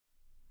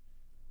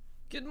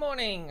Good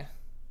morning.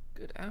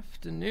 Good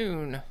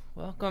afternoon.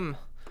 Welcome.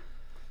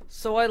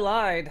 So I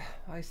lied.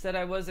 I said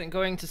I wasn't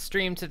going to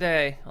stream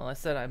today. Well, I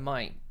said I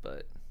might,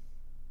 but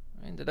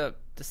I ended up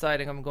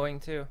deciding I'm going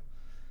to.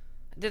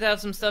 I did have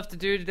some stuff to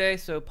do today,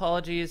 so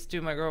apologies to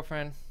my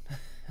girlfriend.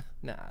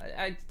 Nah,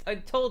 I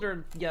told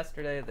her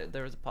yesterday that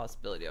there was a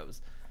possibility I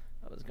was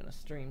gonna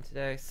stream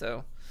today,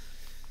 so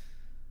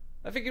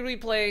I figured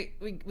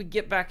we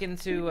get back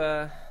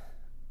into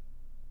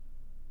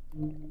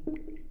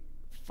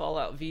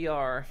Fallout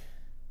VR.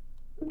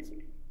 It's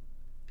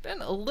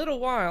been a little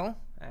while,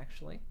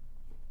 actually.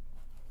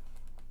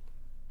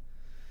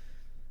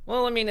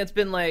 Well, I mean, it's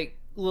been like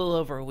a little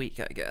over a week,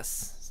 I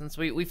guess, since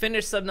we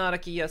finished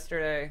Subnautica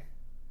yesterday.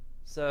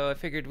 So I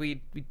figured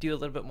we'd do a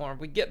little bit more.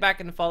 We'd get back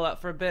into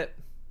Fallout for a bit.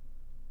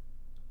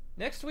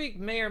 Next week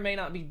may or may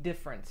not be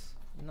different.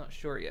 I'm not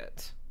sure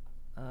yet.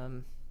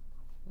 We'll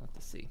have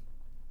to see.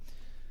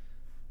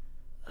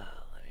 Let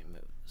me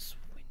move this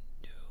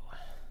window.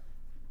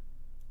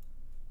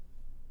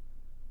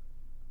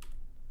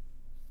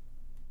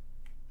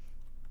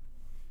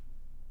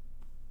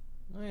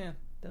 Oh yeah,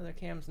 the other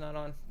cam's not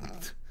on.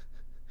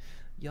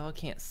 Y'all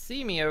can't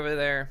see me over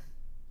there.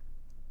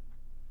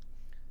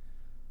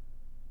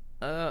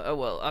 Oh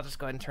well, I'll just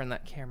go ahead and turn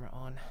that camera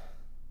on.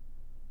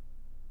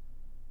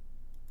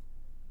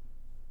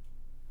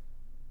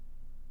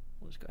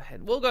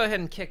 We'll go ahead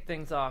and kick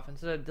things off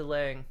instead of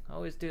delaying. I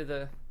always do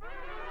the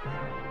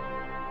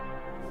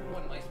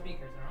when my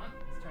speakers are on.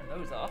 Let's turn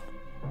those off.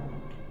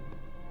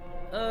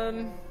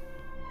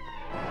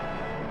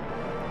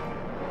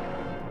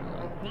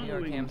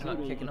 Following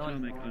total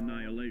atomic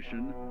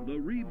annihilation, the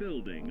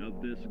rebuilding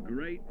of this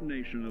great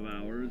nation of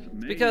ours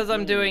it's because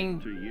I'm doing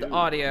the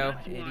audio,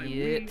 That's why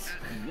idiot.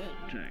 we at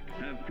Vault-Tec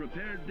have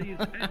prepared these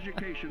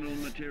educational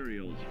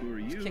materials for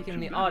you. Just kicking to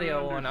the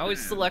audio better on. I always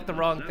understand select the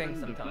wrong the thing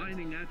 7 sometimes.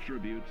 defining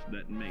attributes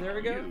that make There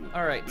we go. you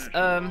All right. special.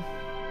 And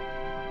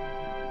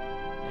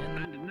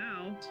And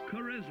now,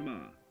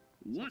 charisma.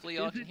 What hopefully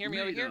y'all is can it hear me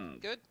over made here.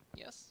 of? Good.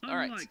 Yes. All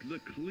right. Unlike the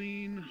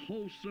clean,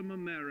 wholesome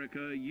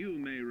America you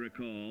may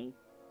recall,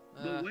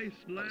 the That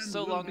wasteland was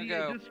so will long be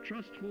ago. a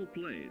distrustful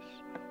place,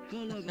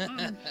 full of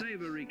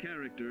unsavory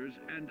characters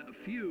and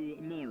few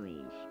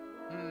morals.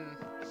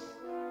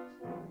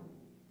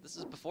 This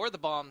is before the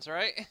bombs,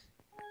 right?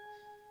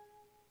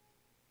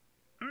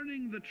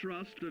 Earning the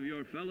trust of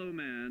your fellow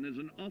man is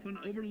an often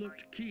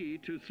overlooked key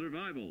to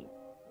survival.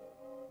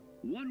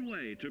 One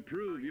way to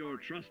prove your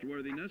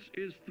trustworthiness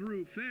is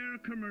through fair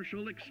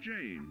commercial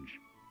exchange.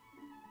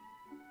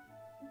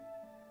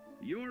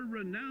 Your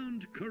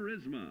renowned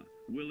charisma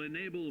will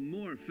enable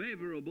more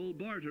favorable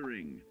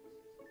bartering.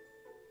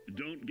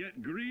 Don't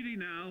get greedy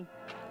now.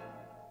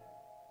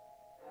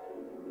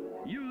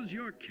 Use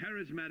your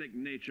charismatic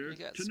nature You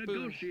got to spoon.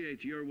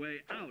 negotiate your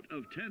way out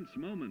of tense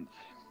moments.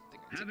 I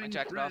think I took my Having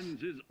jacket off.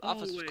 friends is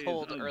Office was always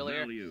cold of earlier.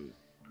 value.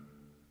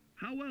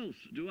 How else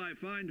do I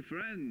find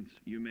friends,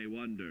 you may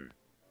wonder?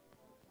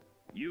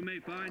 You may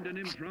find an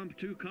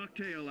impromptu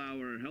cocktail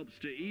hour helps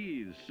to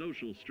ease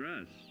social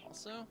stress.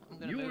 Also, I'm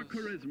gonna Your move.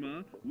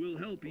 charisma will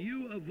help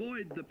you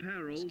avoid the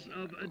perils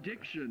of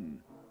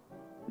addiction,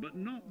 but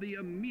not the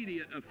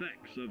immediate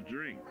effects of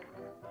drink.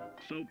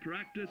 So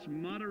practice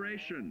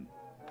moderation,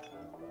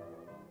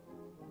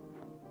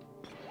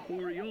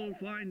 or you'll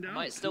find out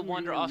might still who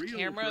wander your off real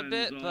camera a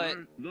friends bit, but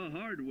are the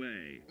hard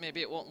way.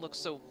 Maybe it won't look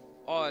so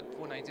odd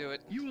when I do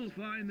it. You will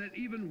find that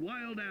even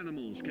wild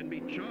animals can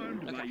be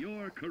charmed by Okay.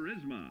 your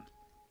charisma.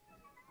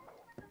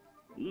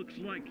 Looks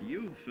like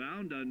you've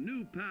found a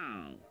new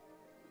pal.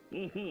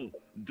 Oh,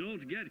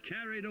 don't get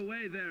carried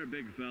away there,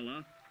 big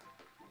fella.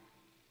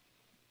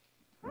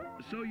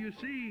 So you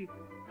see,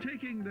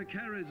 taking the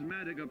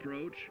charismatic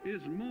approach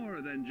is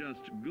more than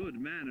just good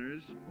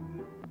manners.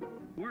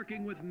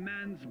 Working with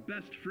man's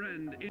best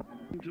friend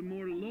into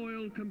more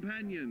loyal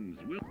companions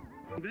will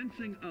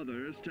convincing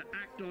others to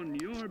act on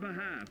your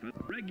behalf and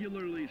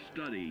regularly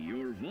study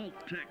your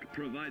Vault-Tec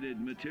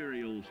provided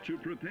materials to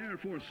prepare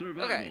for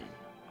survival. Okay,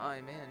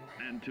 I'm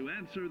in. And to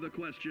answer the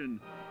question,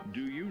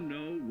 do you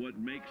know what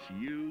makes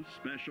you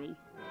special?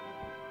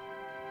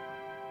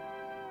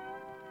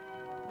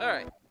 All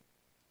right.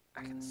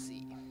 I can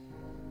see.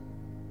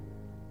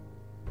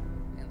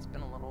 And it's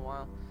been a little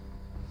while.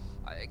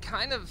 I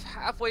kind of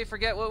halfway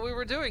forget what we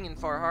were doing in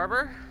Far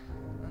Harbor.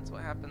 That's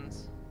what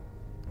happens.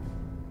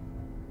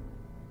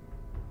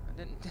 I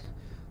didn't...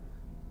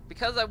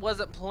 Because I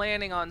wasn't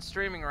planning on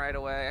streaming right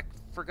away, I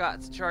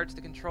forgot to charge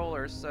the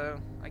controllers, so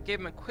I gave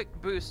him a quick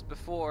boost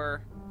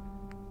before.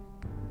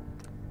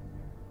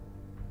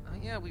 Oh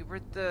yeah, we were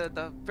at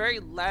the very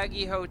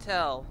laggy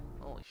hotel.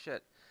 Holy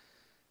shit.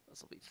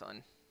 This'll be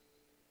fun.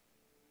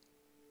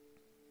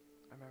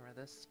 I remember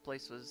this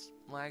place was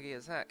laggy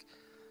as heck.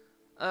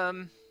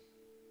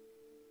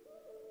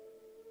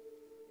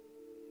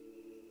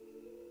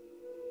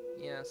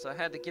 Yeah, so I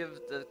had to give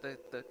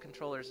the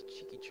controllers a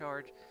cheeky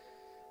charge.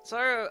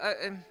 Sorry,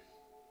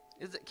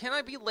 can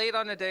I be late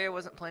on a day I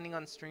wasn't planning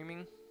on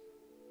streaming?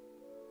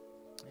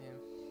 Yeah.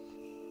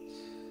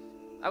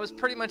 I was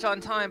pretty much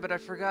on time, but I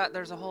forgot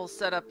there's a whole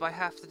setup I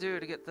have to do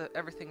to get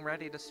everything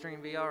ready to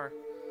stream VR.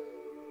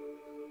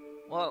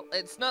 Well,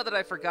 it's not that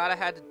I forgot I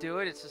had to do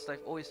it, it's just I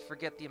always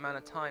forget the amount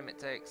of time it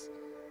takes.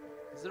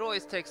 Because it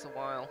always takes a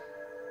while.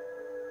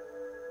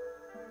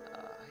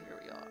 Here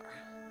we are.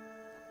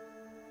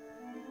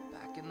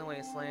 Back in the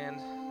wasteland.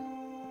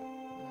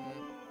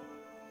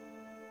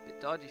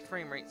 Bit dodgy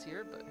frame rates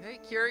here, but hey,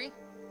 Curie.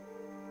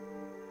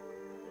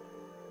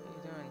 What are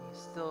you doing? You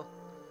still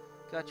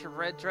got your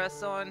red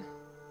dress on?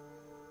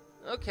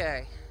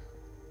 Okay.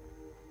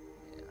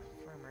 Yeah,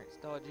 frame rate's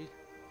dodgy.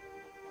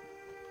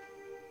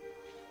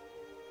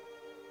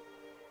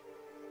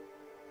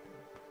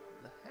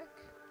 The heck?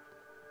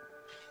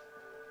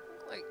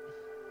 Like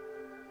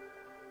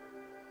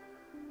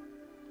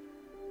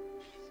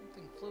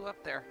something flew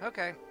up there.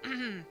 Okay.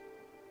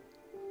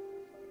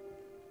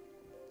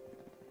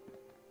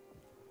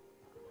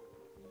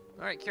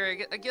 Alright,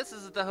 Carrie, I guess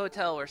this is the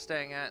hotel we're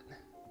staying at.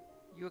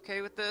 You okay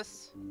with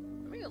this?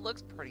 I mean, it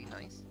looks pretty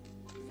nice.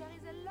 There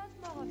is a lot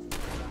more of this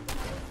than I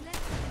was led to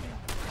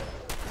believe.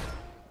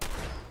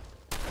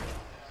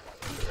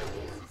 This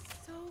is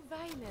so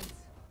violent.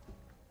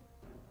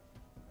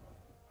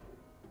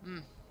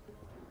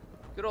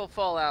 Good old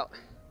Fallout.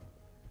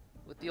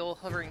 With the old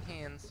hovering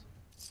hands.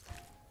 Is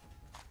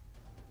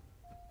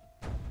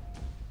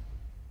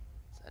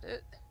that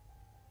it?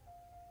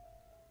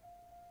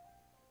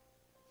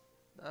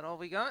 That all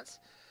we got?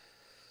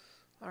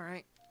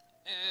 Alright.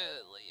 Yeah,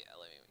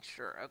 let me make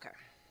sure. Okay.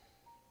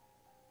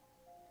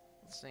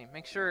 Let's see.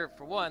 Make sure,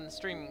 for one, the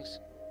streaming's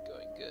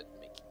going good.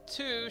 Make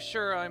two,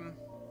 sure I'm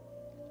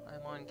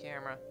on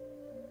camera.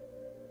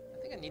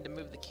 I think I need to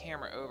move the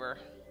camera over.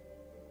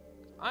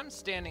 I'm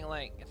standing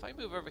like, if I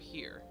move over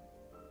here.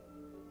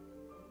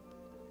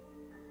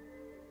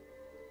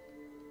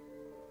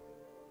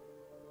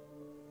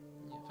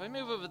 If I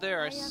move over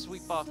there, I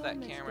sweep off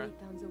that camera.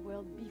 On the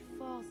world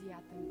before the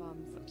atom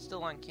bombs. I'm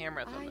still on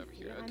camera if I'm over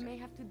here. I may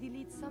have to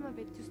delete some of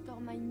it to store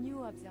my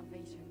new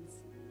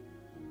observations.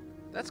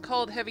 That's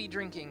called heavy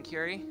drinking,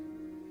 Curie.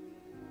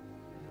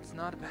 It's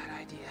not a bad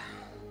idea.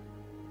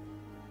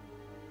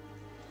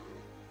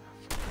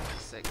 For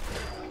Christ's sake.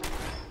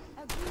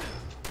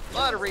 A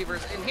lot of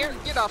reavers in here.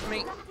 Get off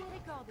me.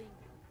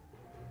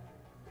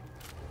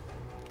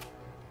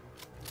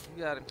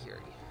 You got him, Curie.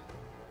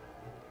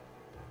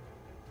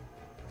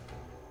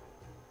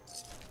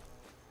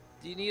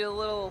 Do you need a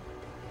little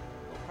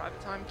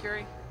private time,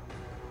 Curie?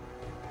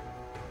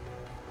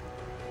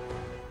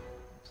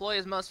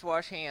 Employees must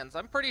wash hands.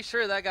 I'm pretty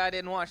sure that guy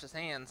didn't wash his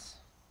hands.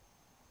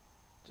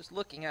 Just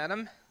looking at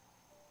him,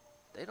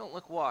 they don't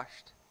look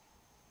washed,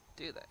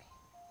 do they?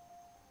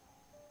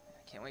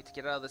 I can't wait to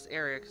get out of this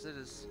area because it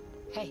is...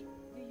 Hey,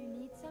 do you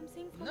need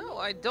something from me? No,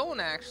 I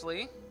don't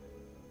actually.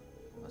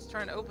 I was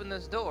trying to open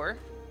this door.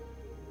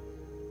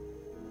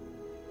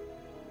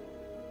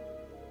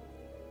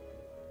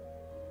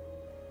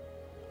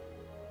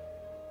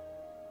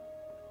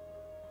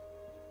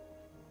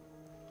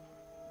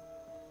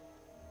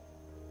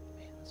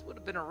 This would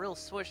have been a real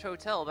swish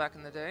hotel back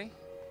in the day.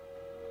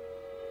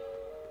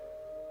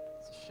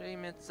 It's a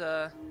shame it's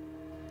it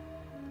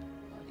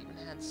even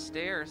had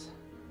stairs.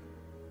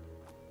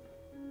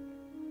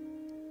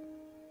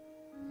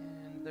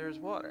 And there's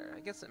water. I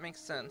guess it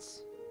makes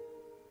sense.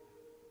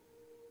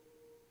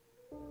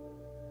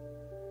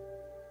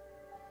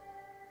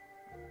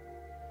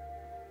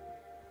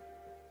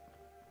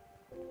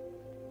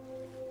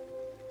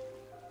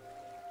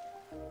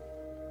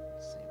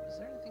 Let's see, was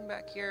there anything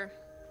back here?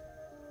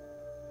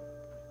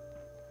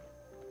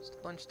 Just a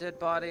bunch of dead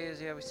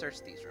bodies. Yeah, we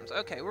searched these rooms.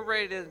 Okay, we're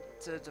ready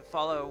to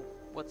follow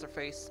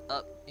what's-her-face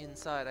up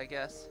inside, I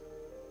guess.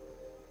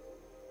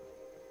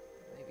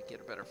 Maybe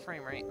get a better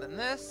frame rate than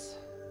this.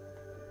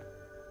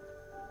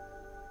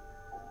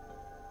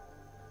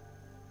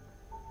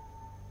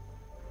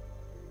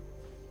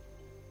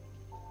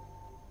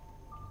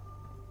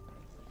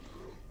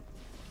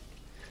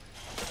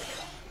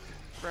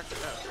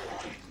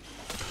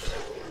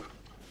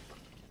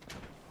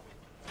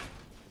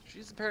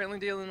 She's apparently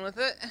dealing with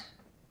it.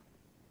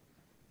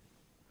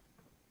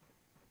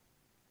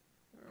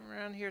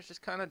 Around here is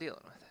just kind of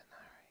dealing with it.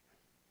 Alright.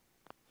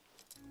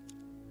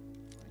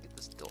 Let me get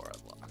this door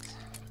unlocked.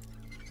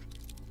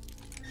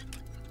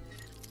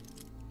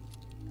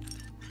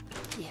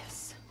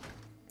 Yes.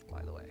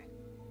 By the way.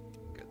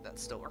 Good,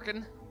 that's still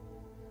working.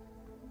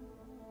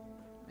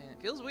 Man,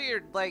 it feels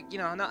weird, like, you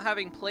know, not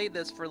having played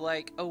this for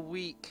like a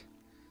week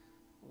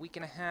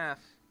and a half.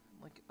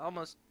 Like,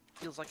 almost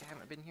feels like I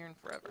haven't been here in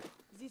forever.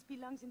 This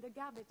belongs in the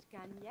garbage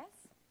can,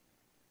 yes?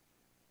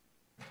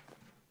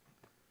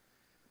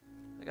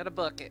 I got a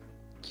bucket,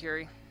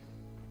 Curie.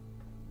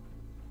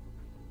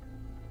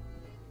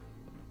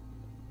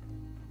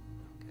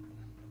 Okay.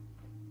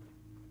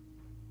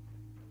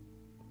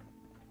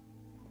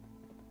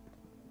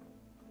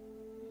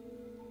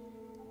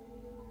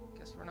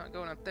 Guess we're not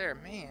going up there.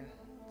 Man,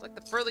 it's like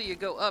the further you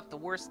go up, the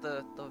worse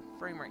the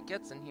frame rate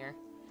gets in here.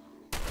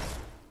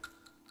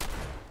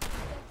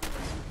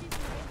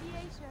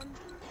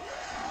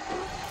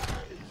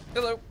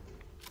 Hello.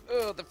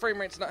 Oh, frame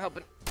rate's not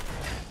helping.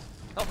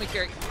 Help me,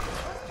 Carrie.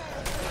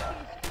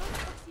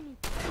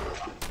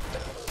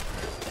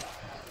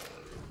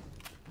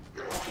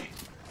 Oh,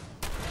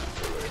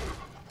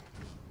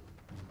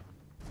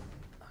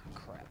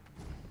 crap.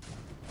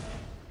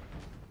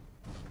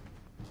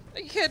 Are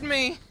you kidding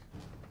me?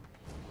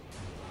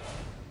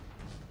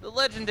 The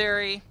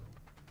legendary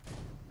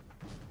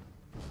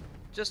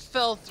just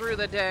fell through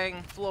the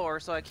dang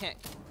floor, so I can't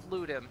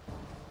loot him.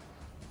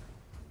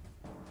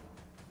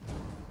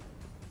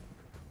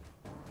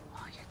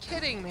 Oh, you're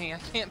kidding me. I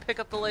can't pick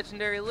up the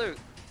legendary loot.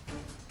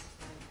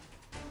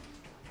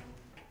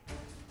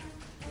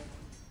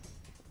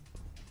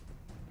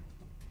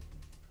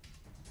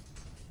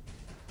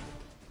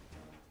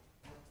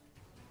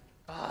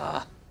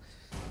 Ah.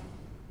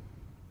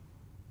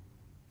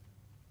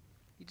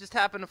 He just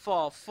happened to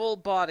fall full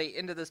body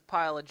into this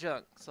pile of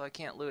junk, so I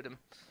can't loot him.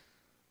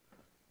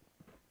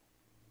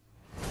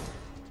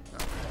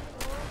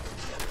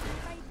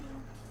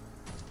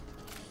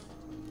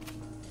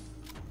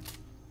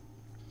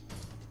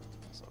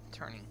 So I'm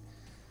turning.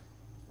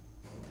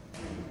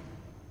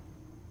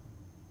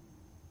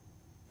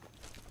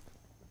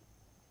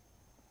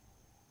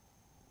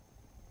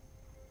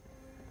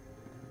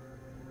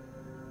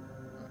 Oh,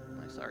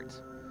 nice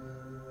art.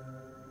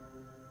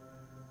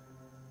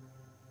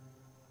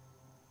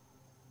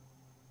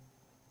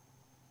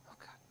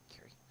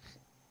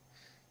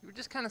 You were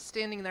just kind of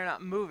standing there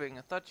not moving.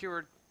 I thought you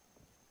were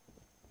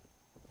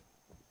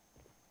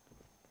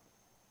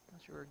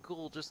a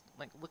ghoul just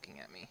like looking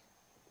at me.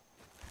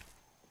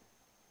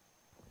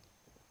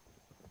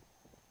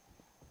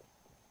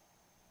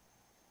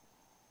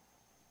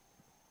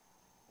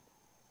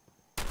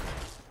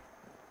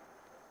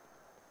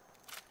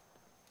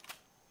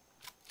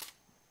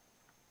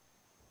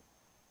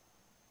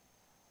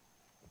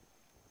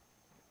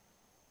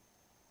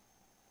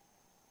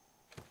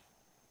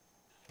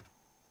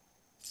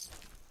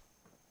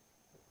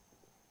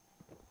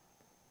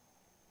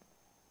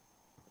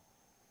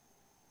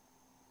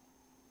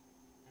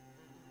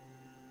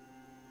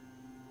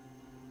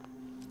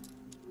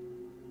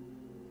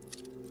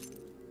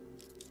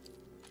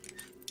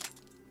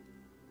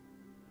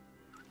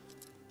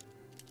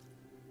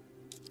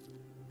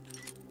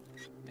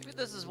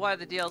 This is why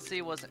the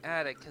DLC wasn't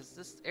added, because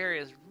this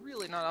area is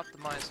really not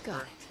optimized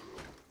for...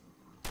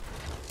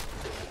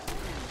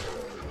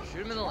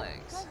 Shoot him in the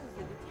legs.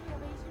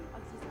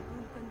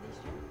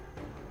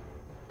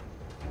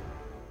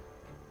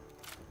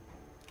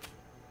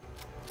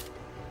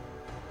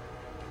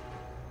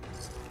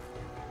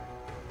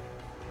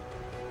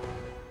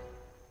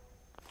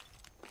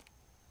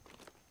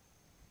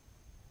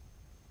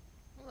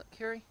 Look,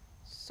 Carrie.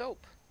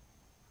 Soap.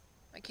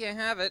 I can't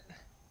have it.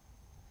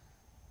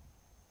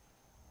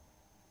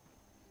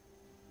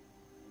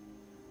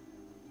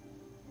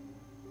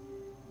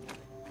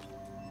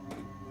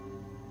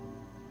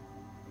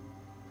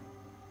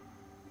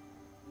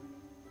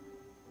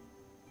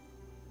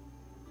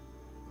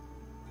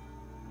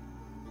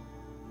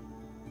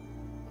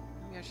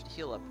 I should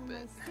heal up a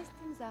bit. My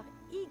systems are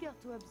eager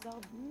to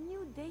absorb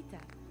new data.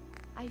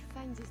 I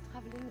find this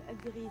traveling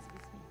agrees with me.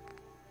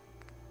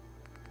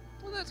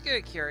 Well, that's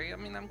good, Carrie. I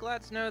mean, I'm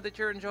glad to know that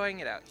you're enjoying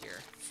it out here.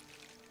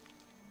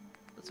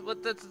 That's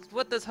what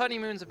this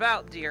honeymoon's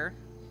about, dear.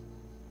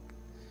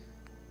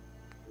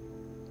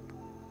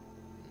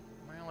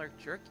 Mylar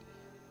jerky.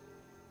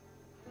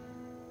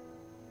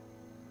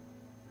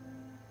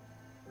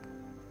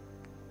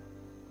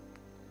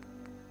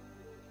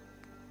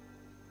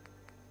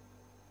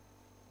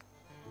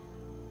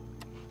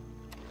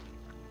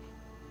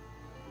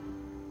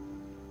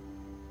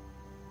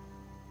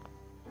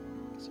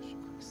 Guess I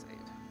should quick save.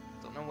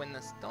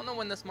 Don't know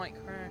when this might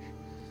crash.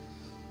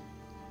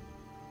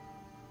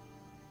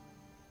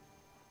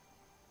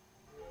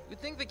 You'd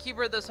think the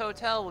keeper of this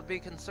hotel would be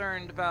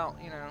concerned about,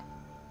 you know,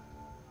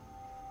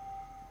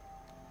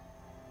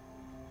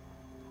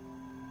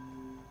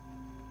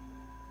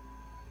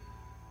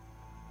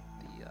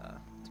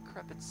 the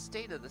decrepit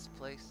state of this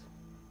place.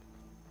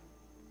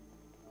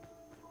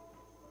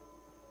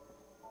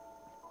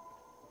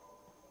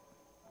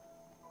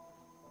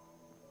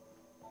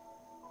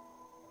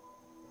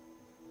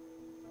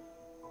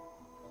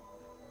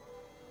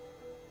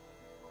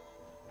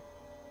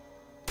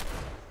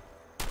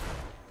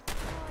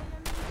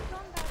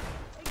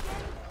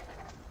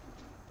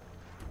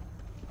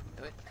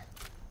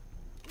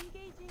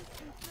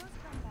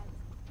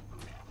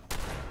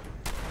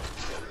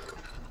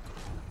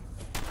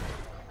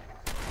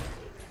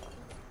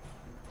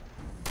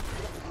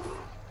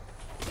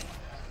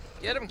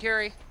 Get him,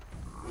 Carrie.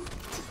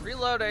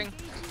 Reloading.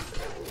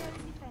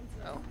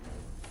 Oh.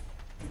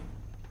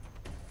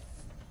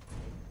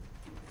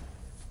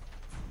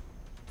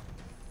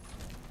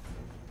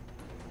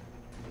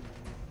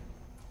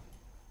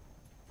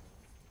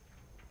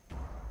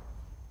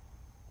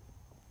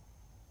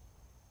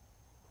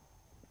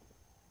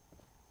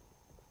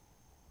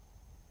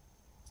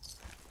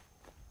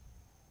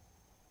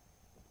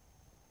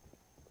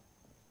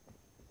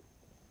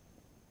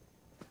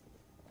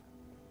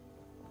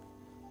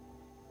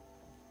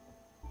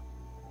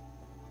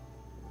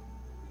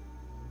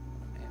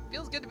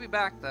 Feels good to be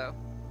back, though.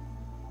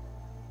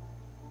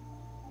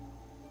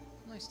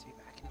 Nice to be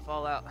back in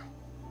Fallout.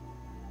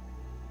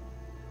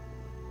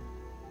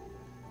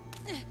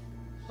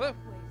 Whoa.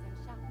 Shockwaves and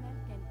shrapnel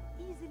can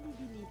easily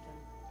be lethal.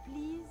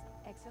 Please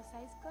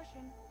exercise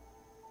caution.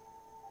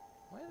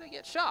 Why did I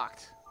get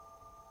shocked?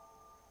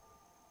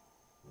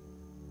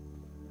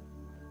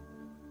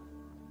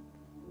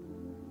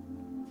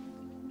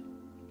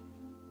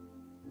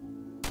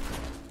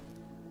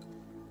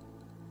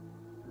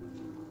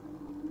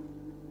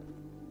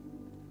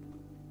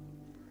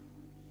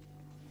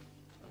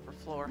 Upper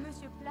floor.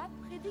 Monsieur Platt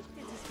predicted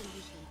this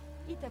condition.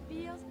 It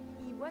appears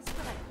he was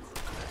correct.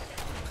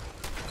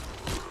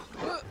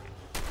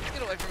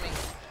 Get away from me.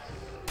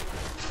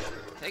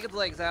 Take his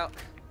legs out.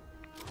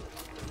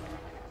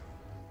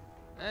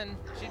 And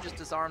she just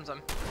disarms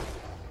him.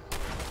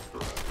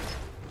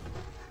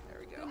 There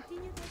we go.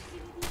 Continue the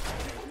activity.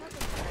 It's not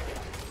a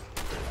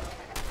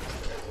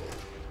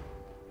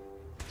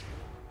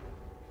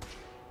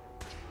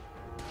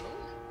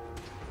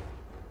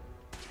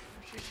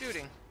Where's she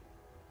shooting?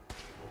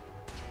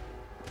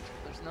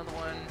 There's another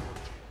one.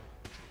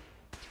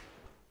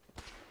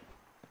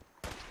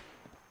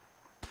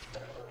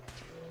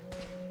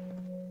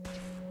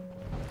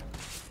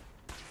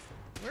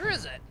 Where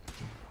is it?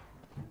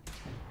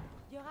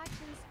 Your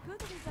actions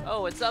could result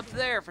Oh, in it's up lethal.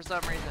 there for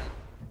some reason.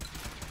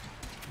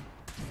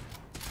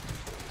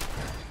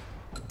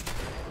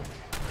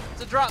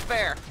 It's a drop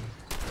bear.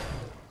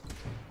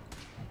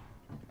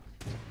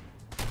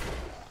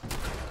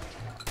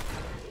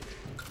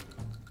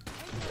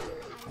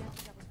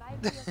 I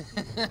have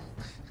survived your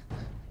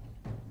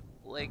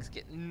Legs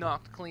get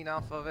knocked clean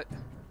off of it.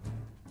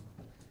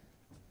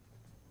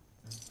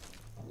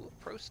 Ooh, a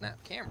pro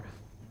snap camera.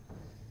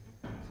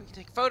 We can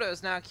take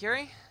photos now,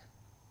 Curie.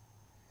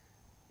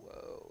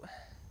 Whoa.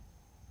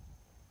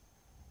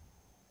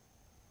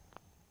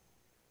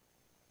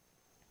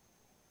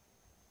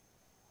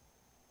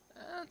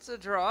 That's a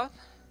drop.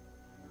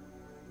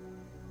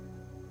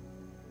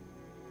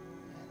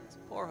 Man, this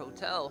poor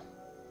hotel.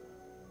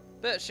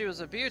 Bet she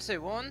was a beauty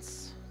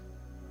once.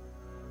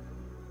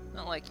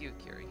 Not like you,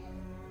 Curie.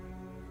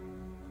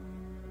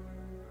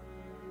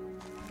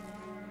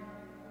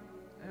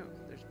 Oh,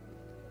 there's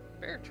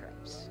bear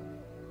traps.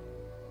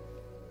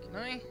 Can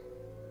I?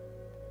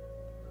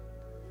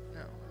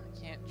 No, I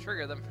can't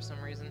trigger them for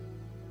some reason.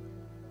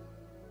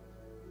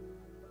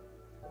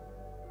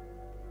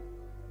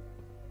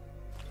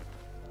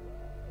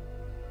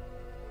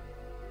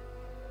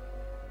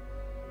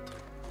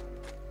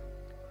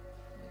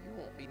 You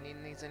won't be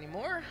needing these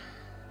anymore.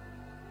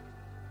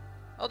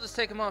 I'll just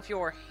take them off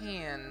your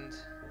hand.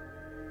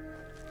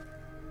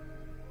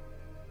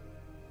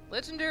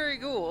 Legendary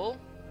Ghoul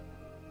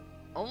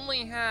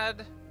only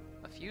had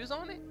a fuse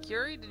on it?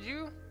 Curie, did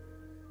you?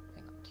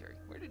 Hang on, Curie.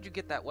 Where did you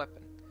get that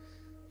weapon?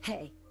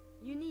 Hey,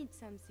 you need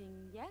something,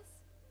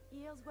 yes?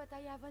 Here's what I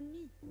have on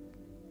me.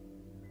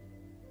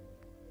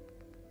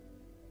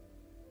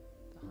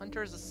 The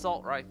Hunter's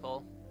Assault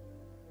Rifle.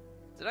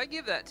 Did I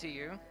give that to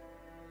you?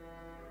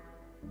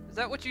 Is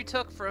that what you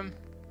took from...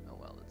 Oh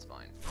well, that's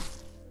fine.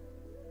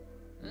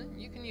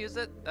 You can use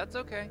it. That's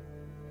okay.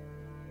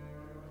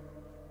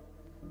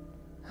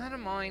 I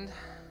don't mind.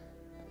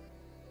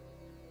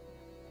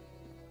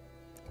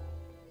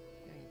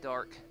 Getting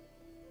dark.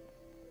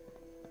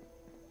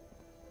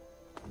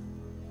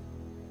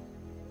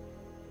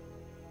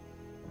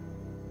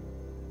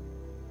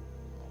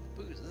 All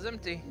the booze is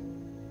empty.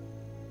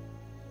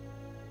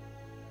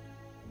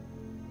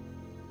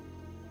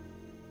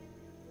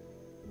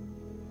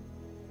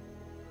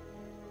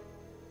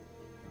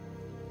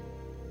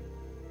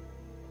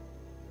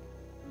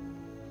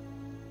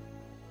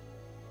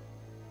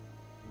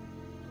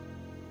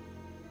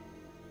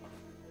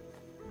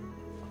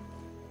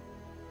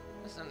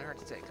 It's not hard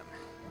to take them.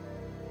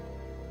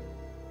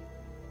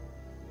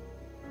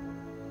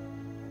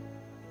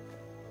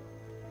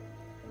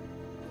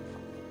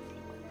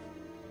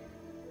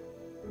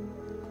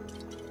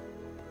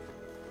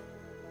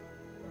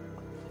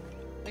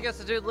 I guess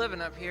the dude living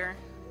up here,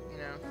 you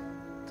know,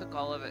 took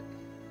all of it,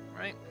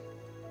 right?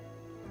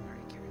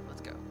 Alright, Gary,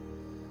 let's go.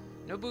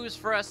 No booze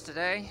for us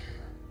today.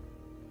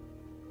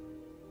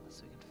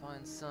 Unless we can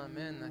find some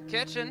in the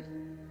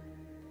kitchen.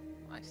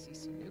 I see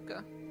some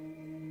Nuka.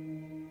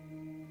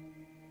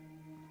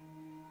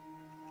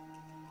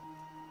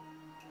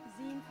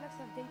 The influx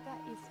of data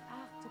is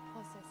hard to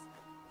process.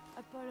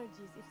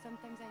 Apologies if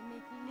sometimes I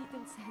make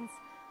little sense.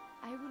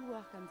 I will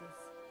work on this.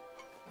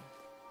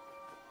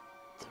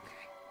 It's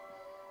okay.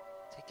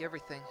 Take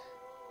everything.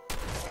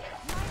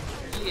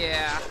 My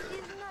Yeah. is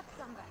not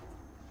combat.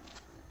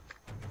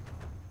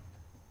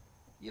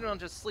 You don't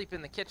just sleep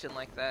in the kitchen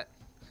like that.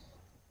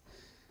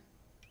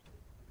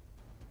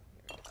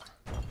 Here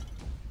we go.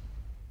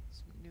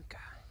 Some Nuka.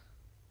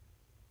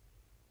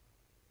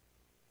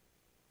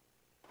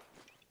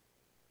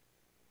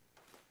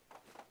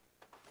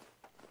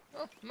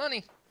 Oh,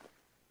 money.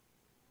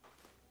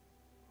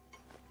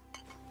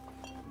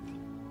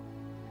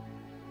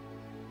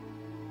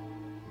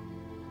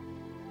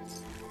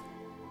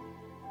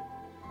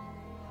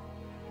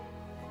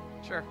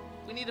 Sure.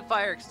 We need a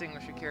fire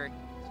extinguisher, Curie.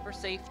 It's for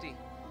safety.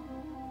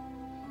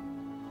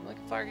 You like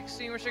a fire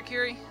extinguisher,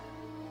 Curie?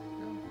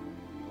 No?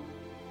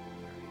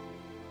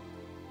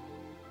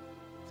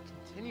 Let's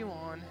continue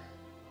on.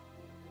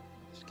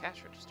 There's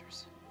cash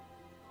registers.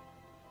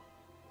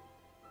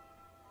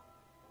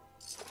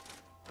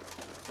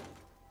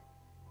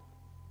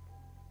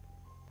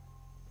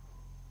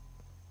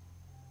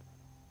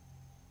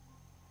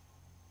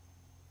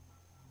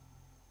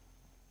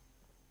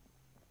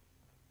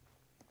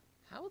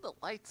 How are the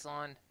lights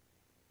on?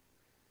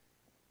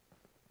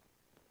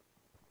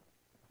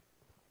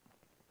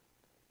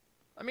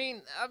 I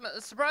mean, I'm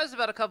surprised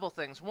about a couple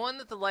things. One,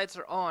 that the lights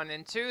are on,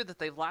 and two, that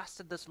they've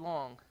lasted this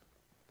long.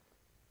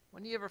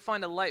 When do you ever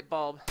find a light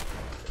bulb?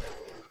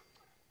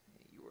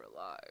 You were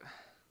alive.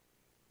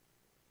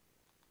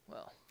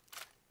 Well.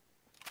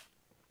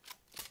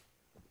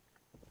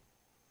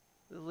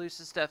 The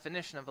loosest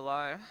definition of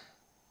alive.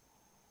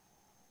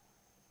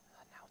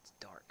 Now it's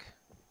dark.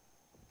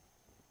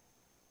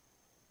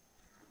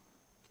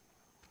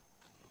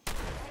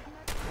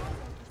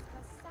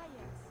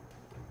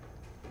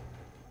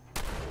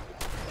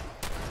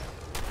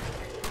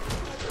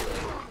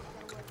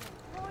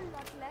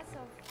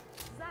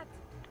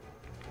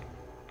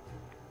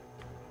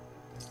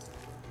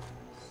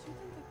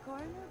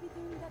 Be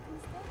doing that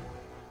instead?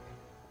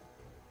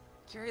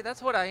 Curie,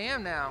 that's what I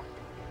am now.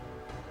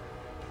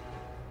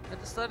 I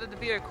decided to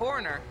be a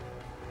coroner.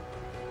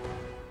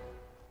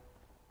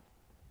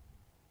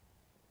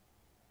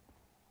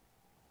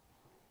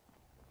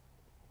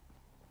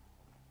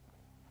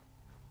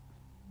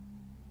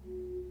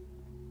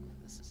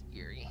 This is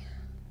eerie.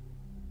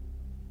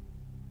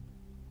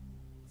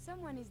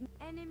 Someone is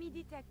enemy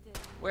detected.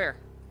 Where?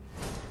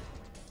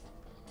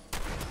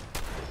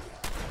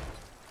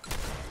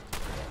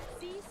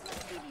 Cease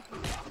hostility.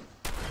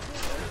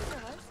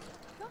 Dangerous.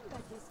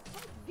 Combat is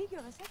quite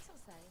vigorous exercise.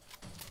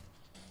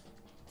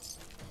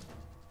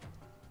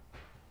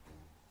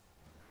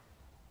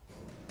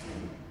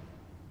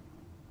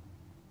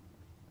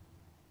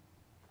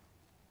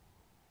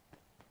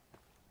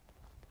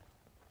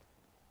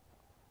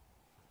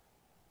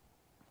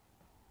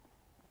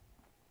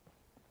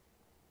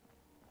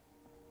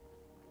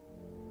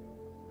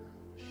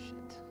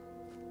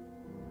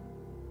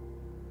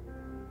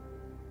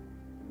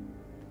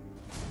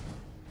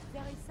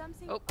 There is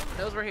something. Oh,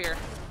 knows we're here.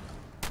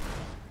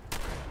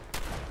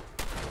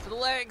 To the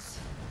legs.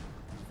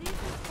 This is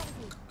for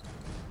you.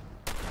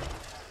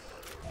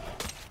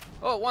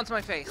 Oh, it wants my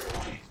face.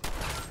 There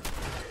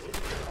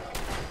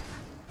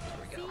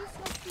we go. Cease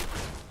hostility.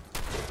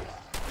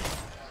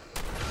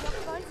 Your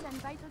pulse and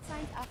vital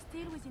signs are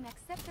still within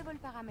acceptable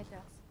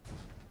parameters.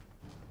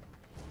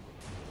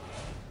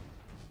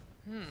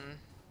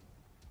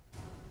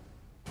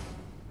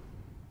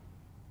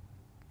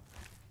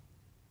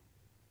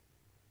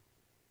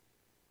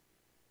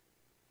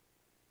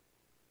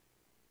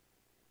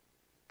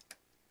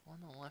 On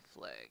the left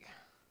leg.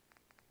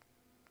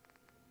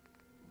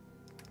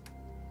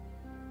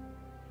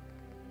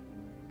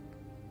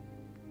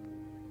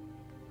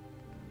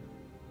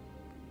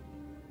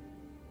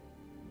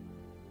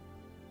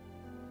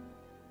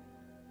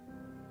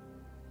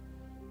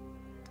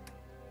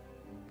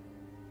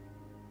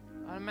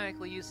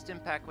 Automatically use stim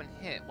pack when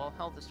hit, while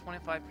health is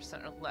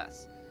 25% or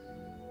less.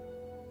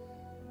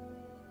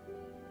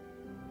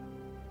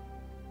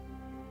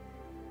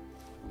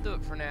 Do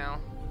it for now.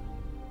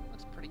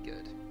 Looks pretty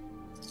good.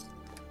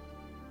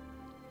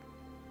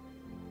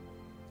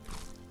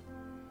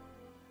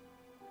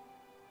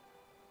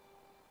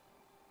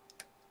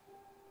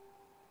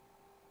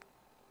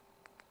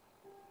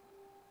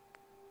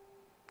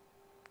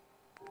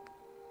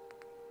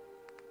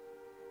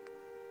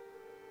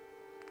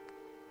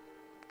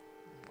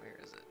 Where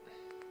is it?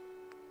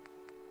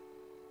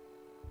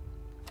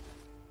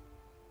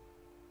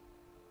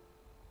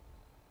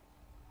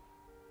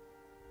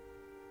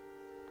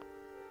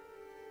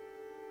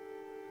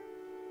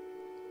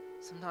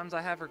 Sometimes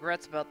I have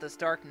regrets about this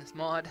darkness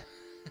mod.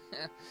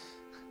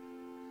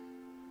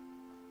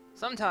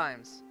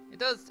 Sometimes. It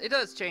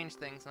does change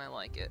things and I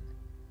like it.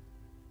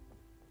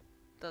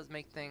 It does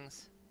make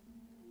things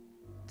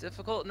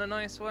difficult in a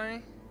nice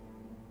way.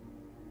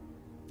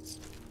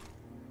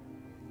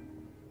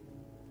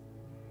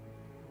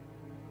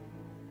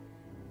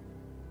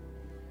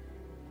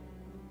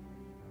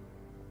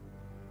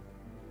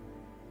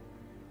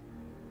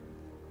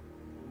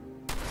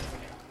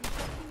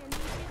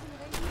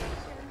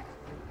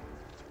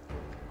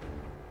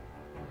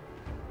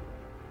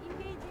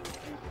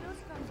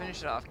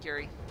 Finish it off,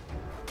 Curie.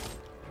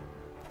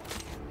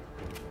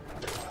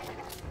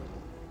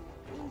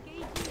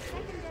 Engaging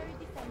secondary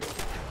defense.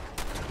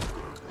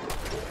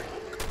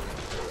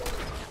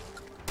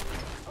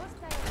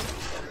 Hostile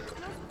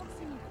close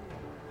proximity.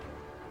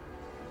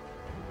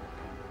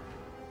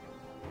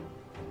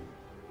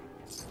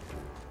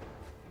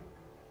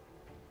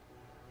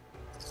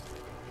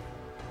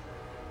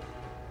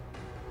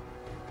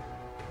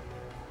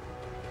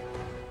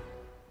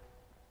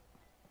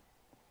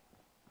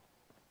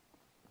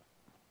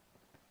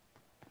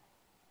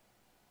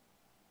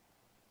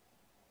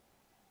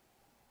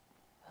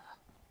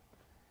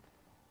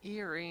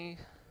 eerie.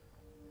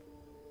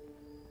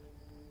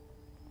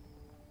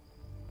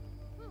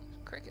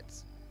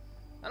 Crickets.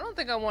 I don't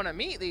think I want to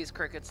meet these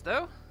crickets,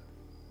 though.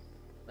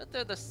 But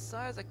they're the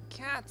size of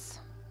cats.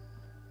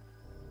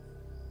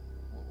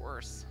 Or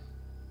worse.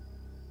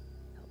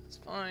 Health is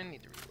fine,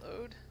 need to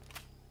reload.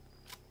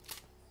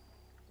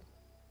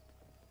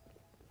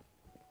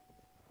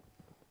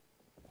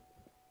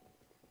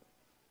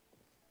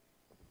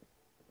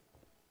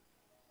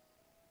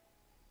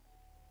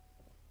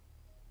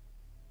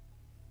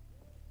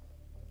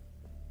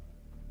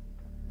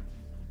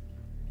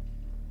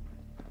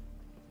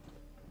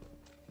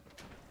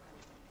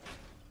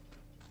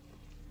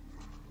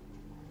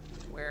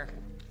 Where?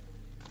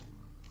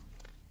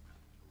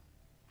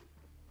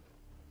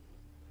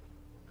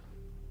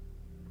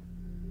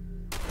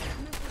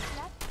 Monsieur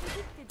Flat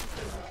predicted this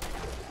position.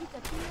 It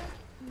appears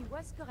he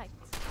was correct.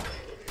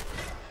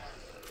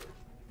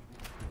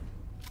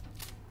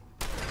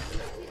 You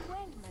did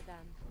well,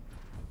 madame.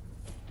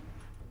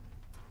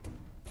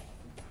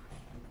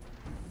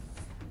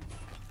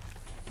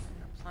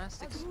 A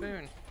plastic Agreed.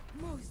 spoon.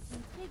 Most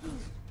intriguing.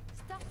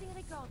 Starting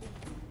recording.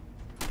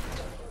 I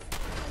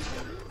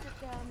believe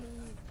the term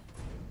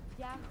is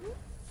Yahoo.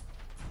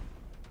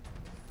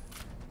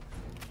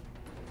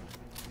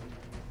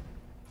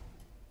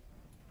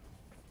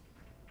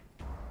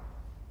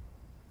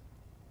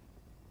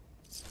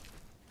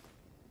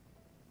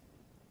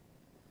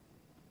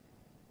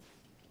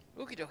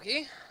 Okie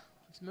dokie.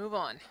 Let's move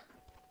on.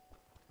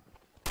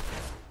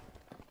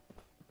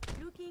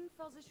 Looking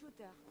for the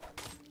shooter.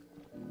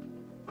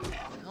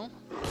 Well,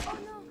 Oh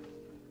no!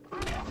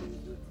 I have been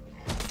hit.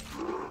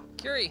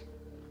 Curie.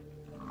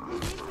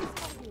 This is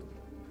for you.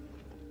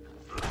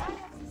 I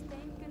have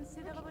sustained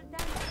considerable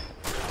damage.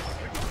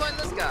 Where'd you find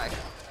this guy?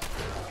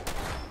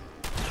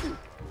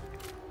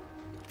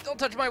 Don't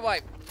touch my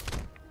wife.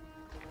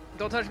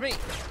 Don't touch me.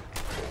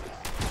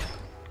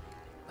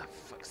 Oh,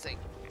 for fuck's sake.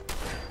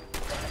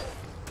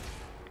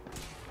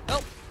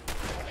 Help.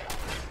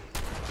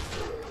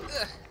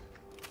 Ugh.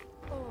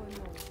 Oh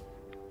no.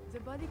 The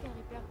body can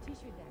repair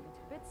tissue damage,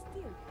 but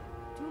still,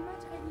 too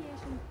much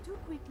radiation too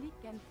quickly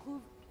can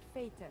prove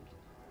fatal.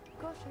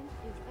 Caution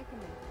is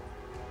recommended.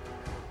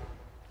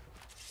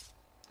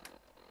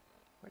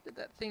 Where did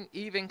that thing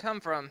even come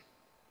from?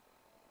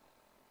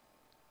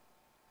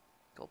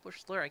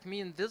 Goldbush Slur. I can be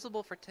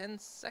invisible for 10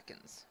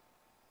 seconds.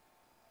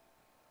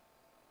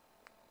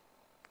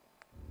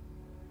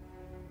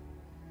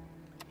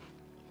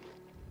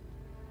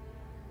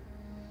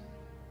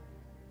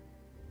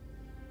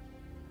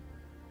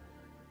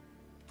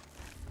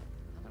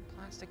 Another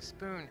plastic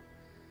spoon.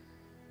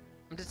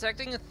 I'm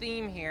detecting a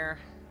theme here.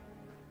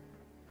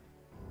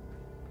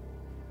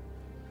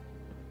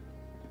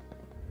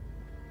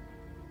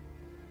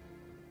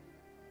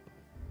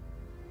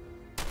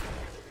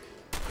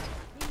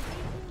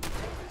 Engaging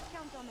defensive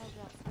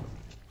countermeasures.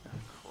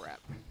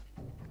 Crap.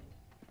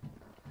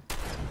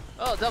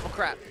 Oh, double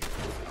crap.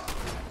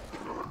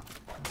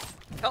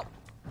 Help.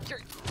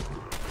 Curie.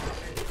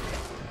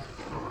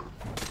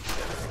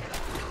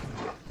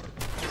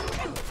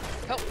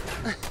 Help.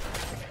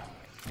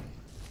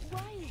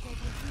 Why is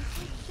everything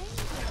so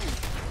dangerous?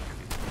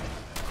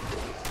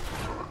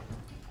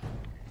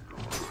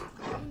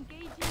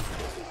 Engaging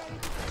secondary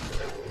defense.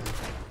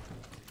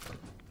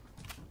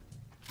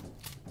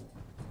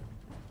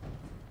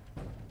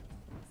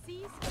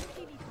 Seize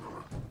facility.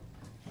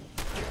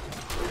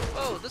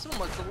 Oh, this one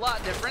looks a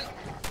lot different.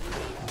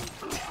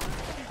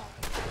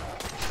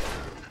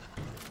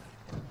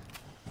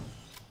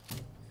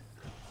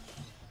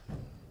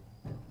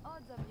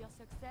 Odds of your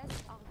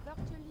success are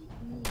virtually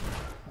nil.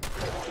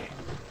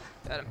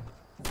 Got him.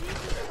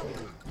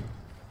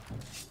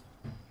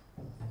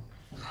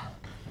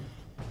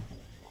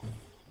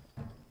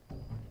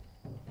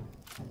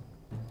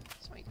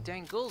 So many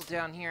dang ghouls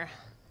down here.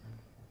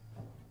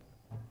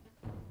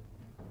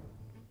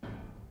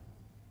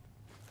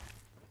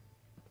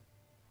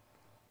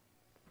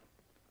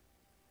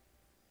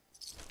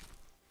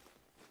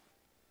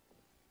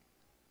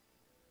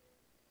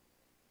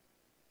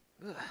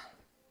 Ugh.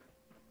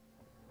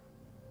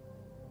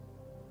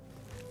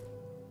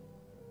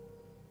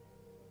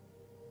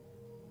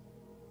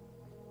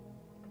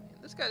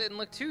 This guy didn't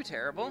look too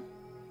terrible.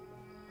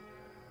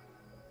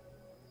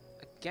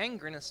 A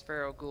gangrenous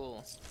pharaoh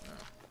ghoul. Oh.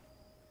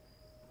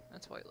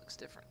 That's why he looks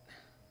different.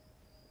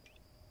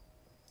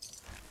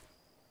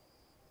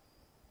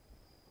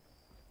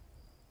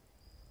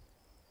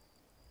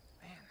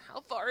 Man, how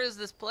far is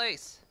this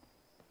place?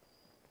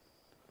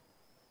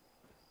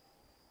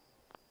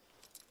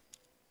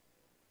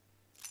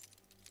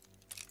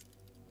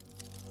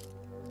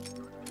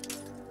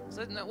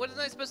 Wasn't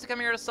I supposed to come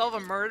here to solve a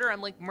murder?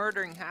 I'm like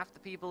murdering half the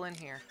people in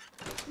here.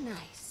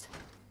 Nice.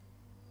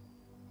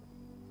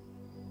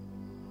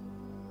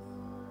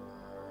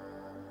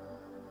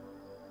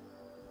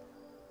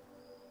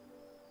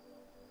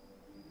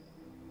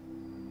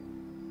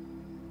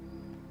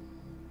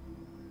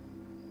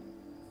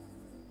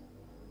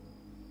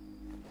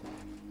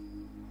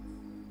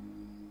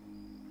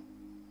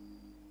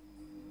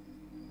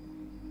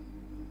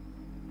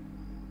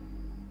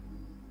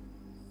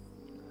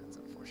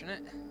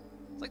 unfortunate.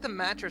 It's like the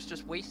mattress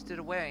just wasted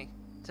away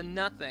to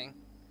nothing.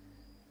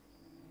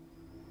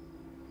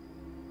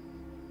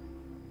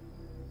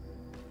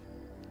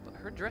 But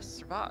her dress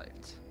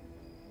survived.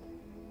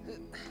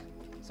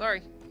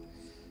 Sorry.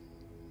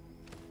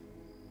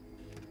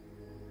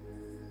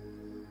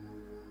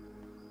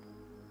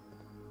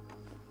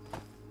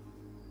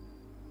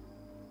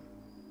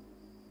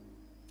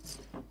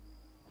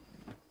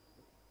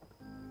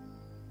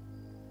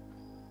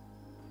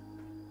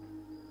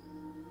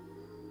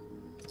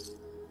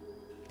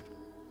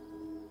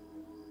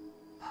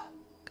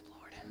 Good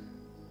Lord.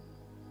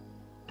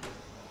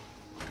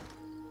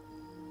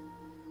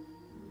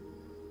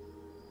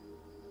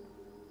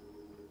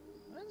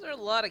 Why is there a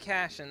lot of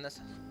cash in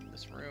this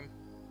room?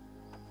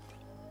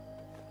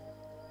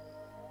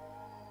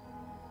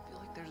 I feel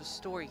like there's a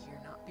story here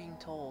not being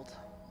told.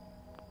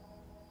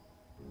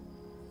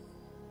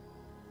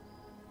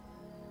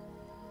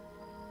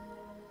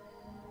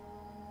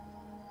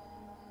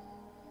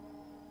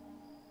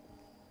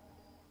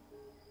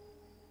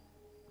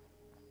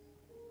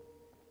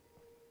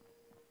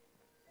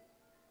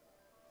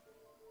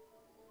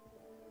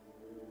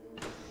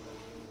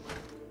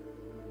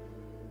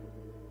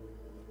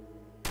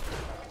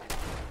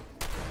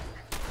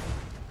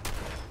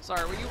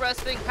 Sorry, were you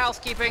resting?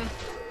 Housekeeping?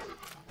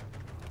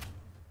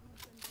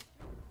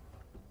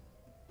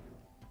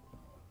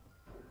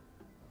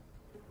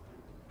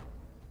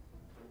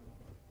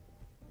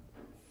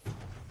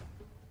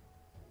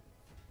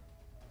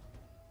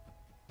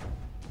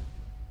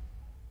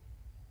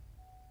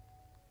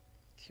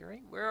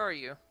 Curie, where are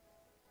you?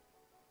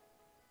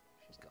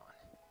 She's gone.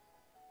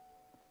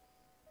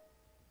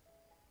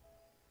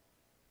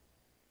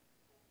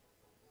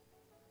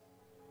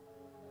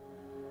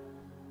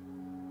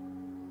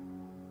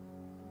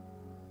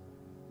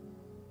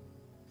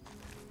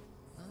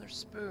 Another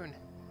spoon.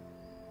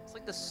 It's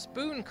like the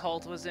spoon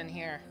cult was in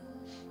here.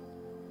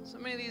 So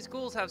many of these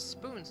ghouls have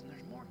spoons and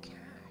there's more cash.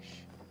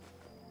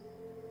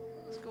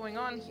 What's going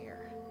on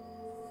here?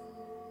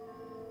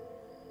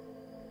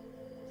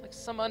 It's like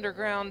some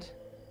underground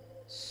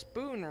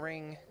spoon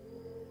ring.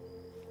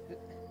 Like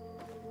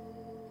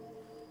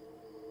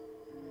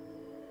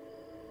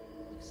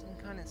some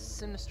kind of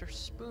sinister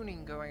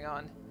spooning going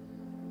on.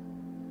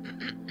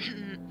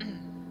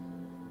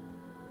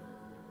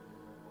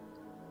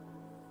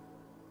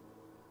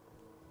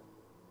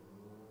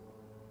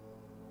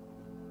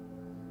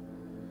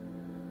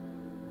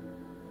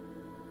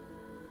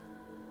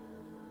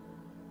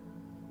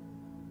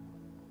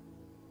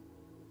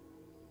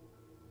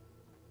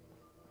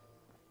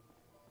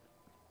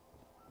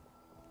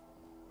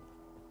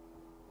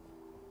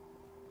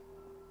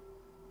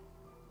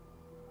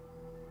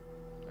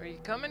 Are you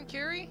coming,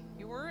 Curie?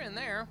 You were in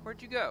there.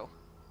 Where'd you go?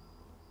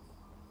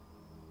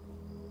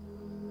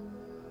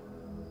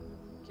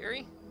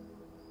 Curie?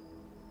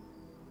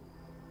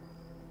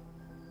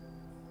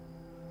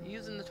 You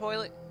using the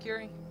toilet,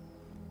 Curie?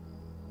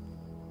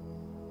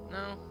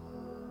 No?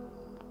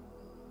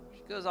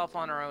 She goes off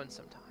on her own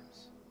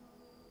sometimes.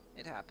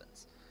 It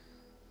happens.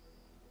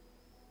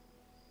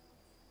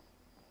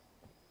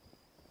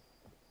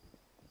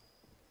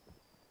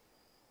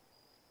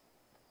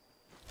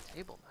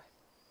 Table knife.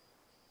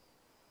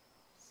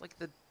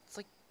 It's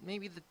like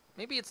maybe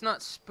it's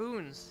not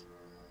spoons.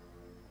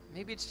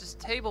 Maybe it's just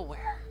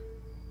tableware.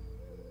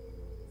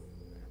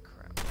 Oh,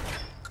 crap.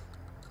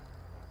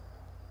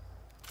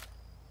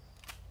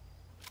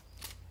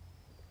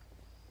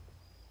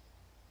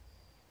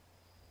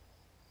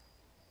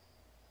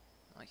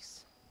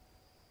 Nice.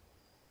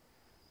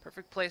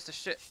 Perfect place to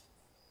shit.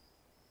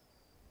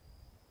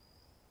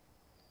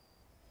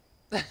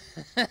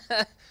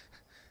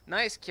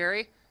 Nice,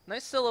 Curie.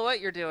 Nice silhouette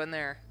you're doing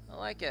there. I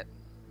like it.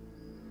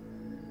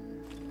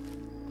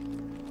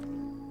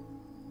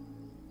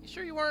 You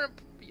sure you weren't...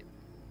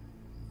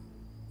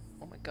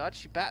 Oh my god,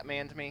 she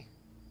Batmaned me.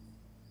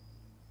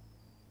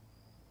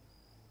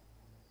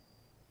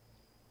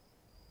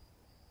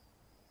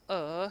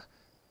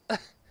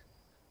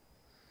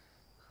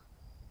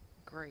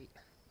 Great.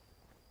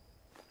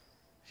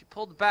 She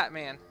pulled the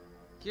Batman.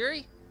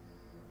 Curie?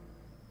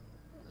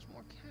 Oh, there's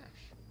more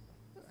cash.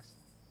 Look at this.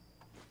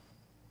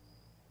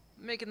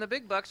 Making the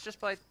big bucks just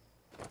by...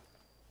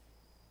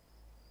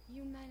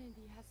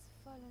 Humanity has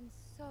fallen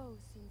so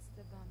since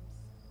the bombs.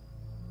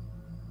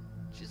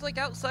 She's like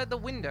outside the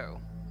window.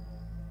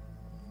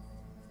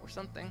 Or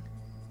something.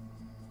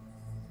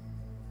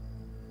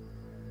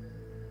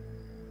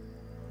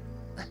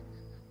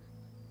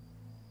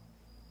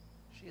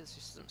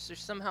 She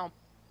somehow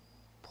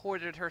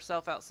ported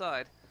herself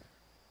outside.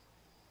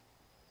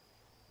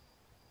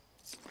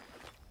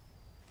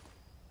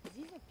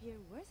 These appear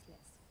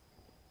worthless.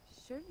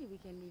 Surely we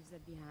can leave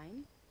that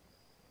behind.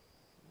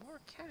 More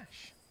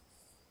cash.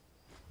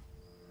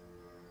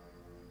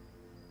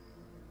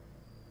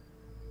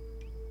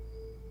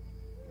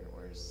 Here,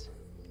 where's...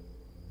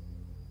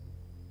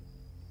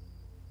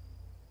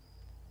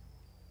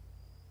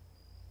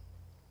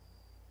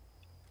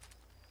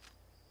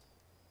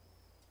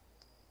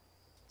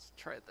 Let's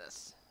try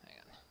this. Hang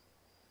on.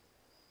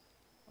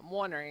 I'm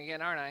wandering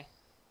again, aren't I?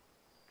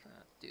 Try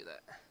not to do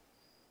that.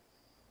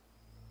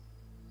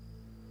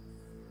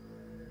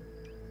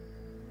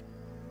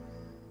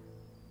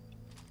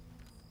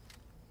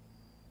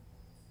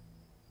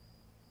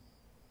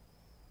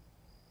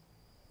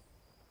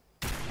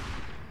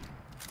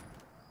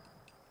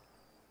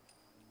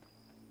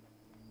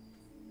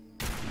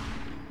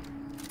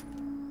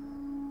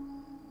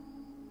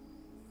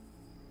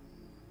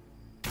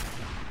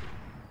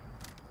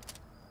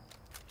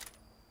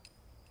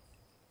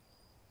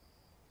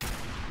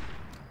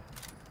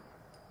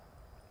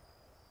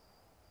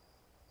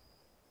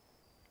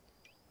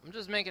 I'm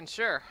just making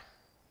sure.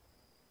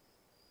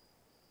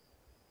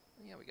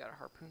 Yeah, we got a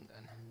harpoon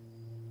then.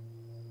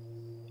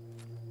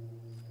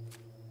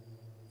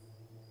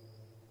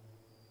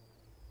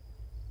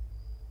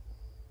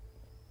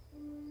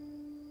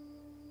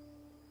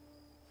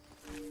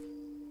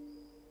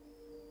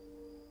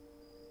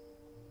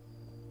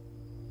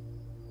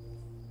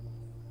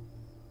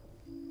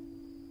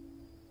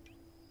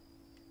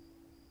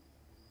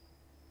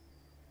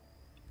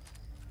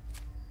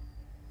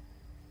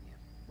 Yeah,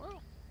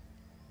 well,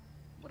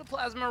 would a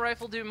plasma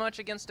rifle do much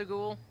against a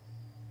ghoul?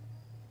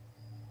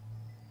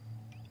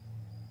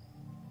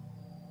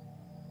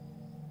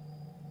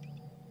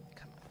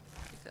 Come on,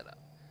 pick that up.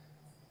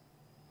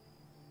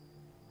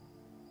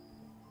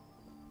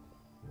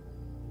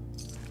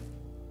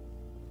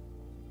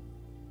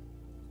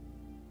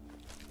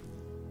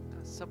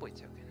 Got a subway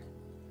token.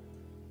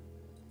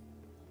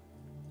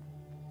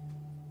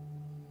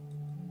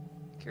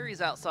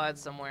 Carrie's outside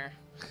somewhere.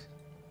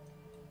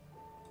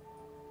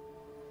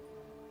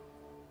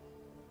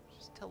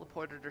 Just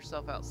teleported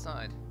herself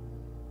outside.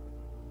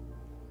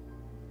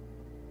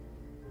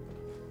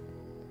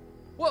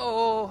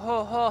 Whoa,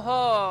 ho, ho,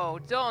 ho!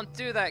 Don't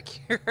do that,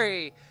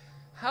 Carrie!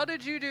 How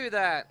did you do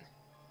that?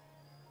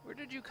 Where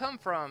did you come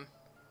from?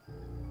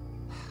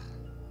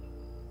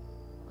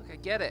 Look, I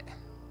get it.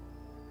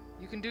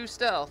 You can do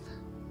stealth.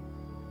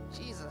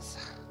 Jesus.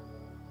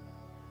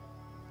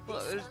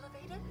 Look, This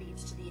elevator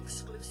leads to the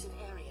exclusive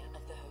area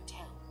of the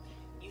hotel.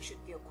 You should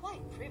feel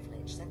quite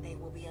privileged that they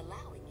will be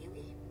allowing you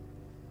in.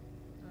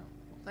 oh,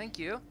 well, thank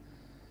you.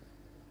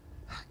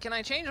 Can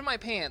I change my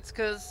pants?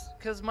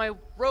 Cause my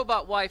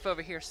robot wife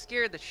over here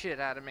scared the shit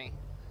out of me.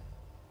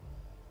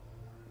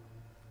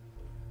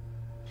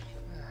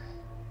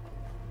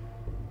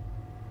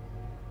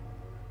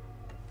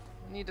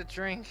 I need a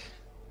drink.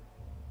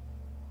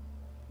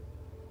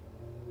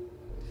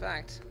 In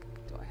fact,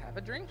 do I have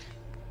a drink?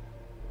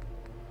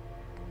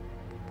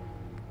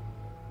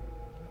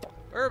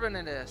 Bourbon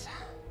it is.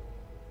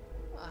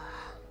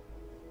 Ah.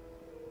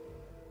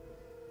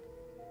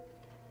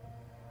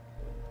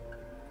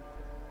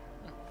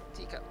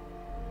 Teacup.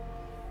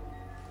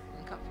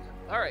 And coffee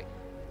cup. Alright.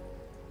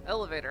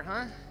 Elevator,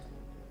 huh?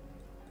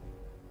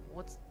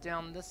 What's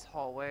down this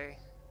hallway?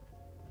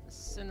 This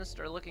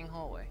sinister looking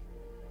hallway.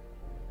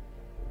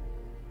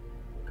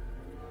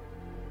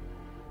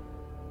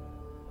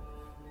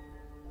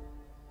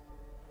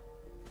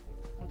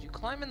 Did you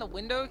climb in the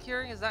window,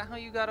 Kiri? Is that how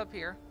you got up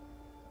here?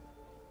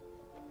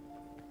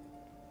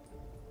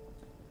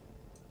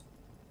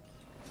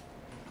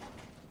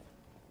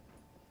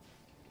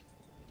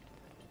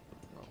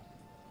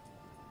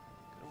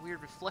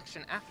 Weird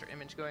reflection after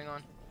image going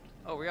on.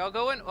 Oh, we all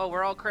going? Oh,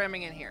 we're all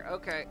cramming in here.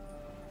 Okay.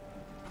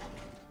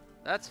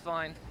 That's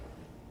fine.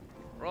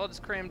 We're all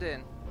just crammed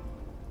in.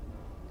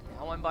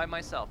 Now I'm by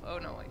myself. Oh,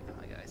 no, wait.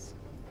 Hi, guys.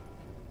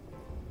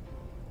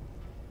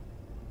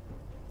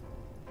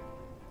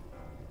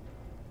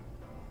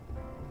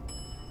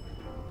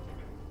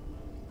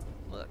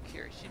 Look,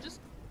 here. She just...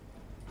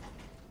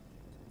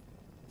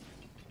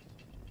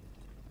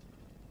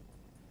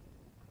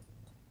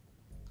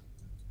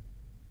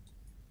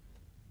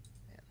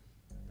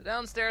 The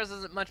downstairs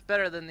isn't much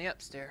better than the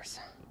upstairs.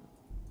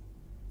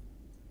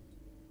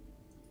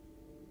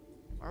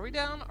 Are we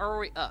down or are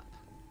we up?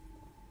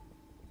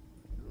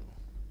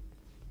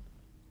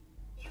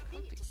 You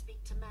need to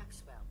speak to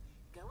Maxwell.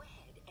 Go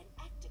ahead and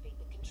activate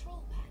the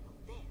control panel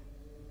there.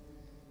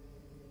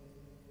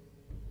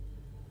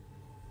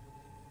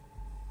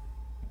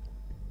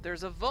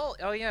 There's a vault.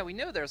 Oh yeah, we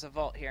know there's a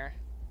vault here.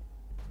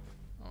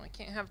 Oh, I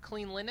can't have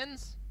clean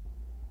linens?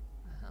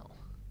 What the hell?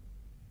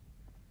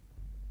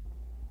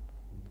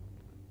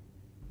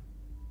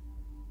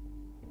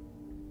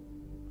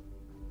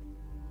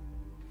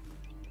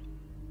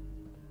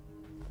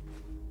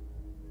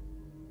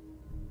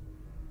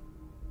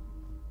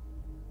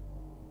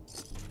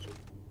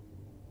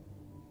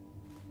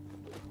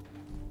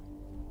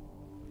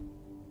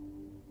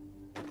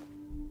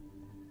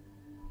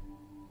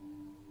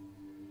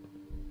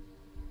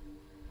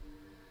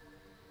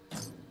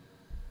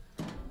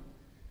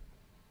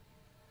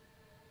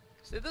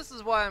 See, this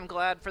is why I'm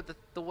glad for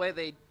the way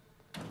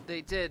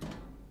they did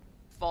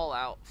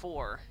Fallout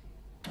 4.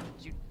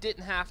 You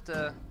didn't have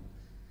to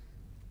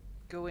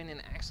go in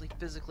and actually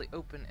physically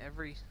open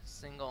every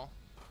single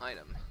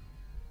item.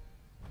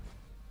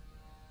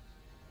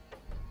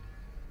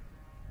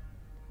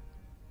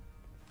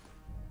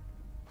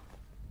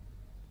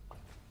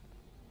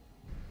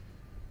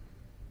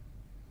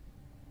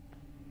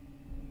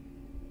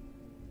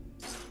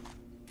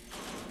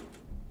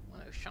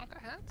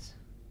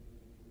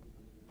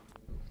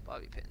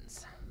 Bobby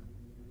pins.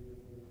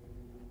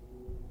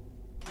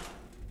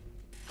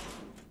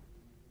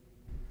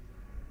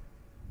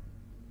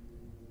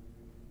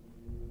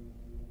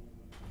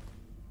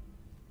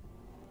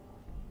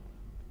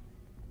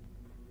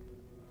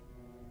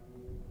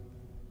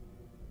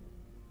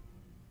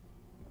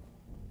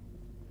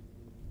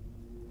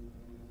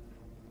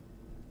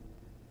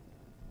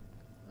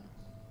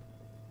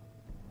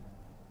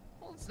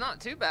 Well, it's not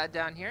too bad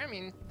down here. I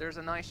mean, there's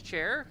a nice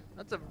chair.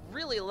 That's a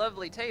really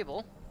lovely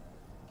table.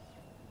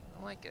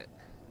 I like it.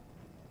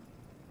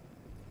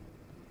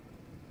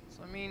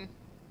 So, I mean...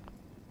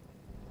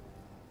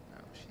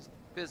 Oh, she's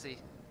busy.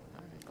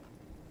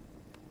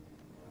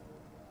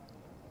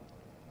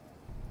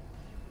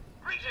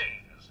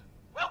 Greetings!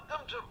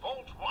 Welcome to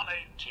Vault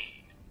 118.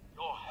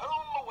 Your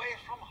home away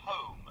from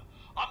home,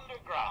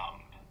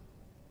 underground.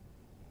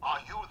 Are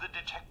you the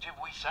detective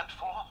we sent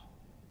for?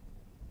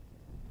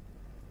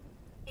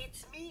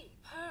 It's me,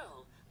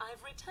 Pearl.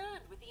 I've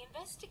returned with the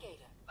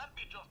investigator. Let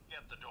me just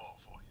get the door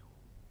for you.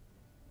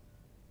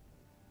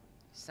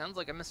 Sounds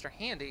like a Mr.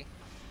 Handy.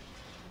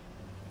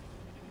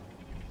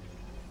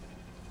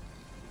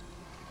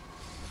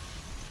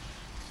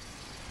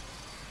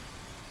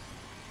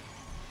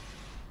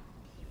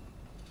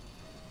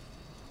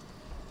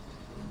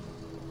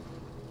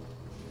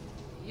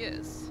 He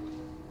is.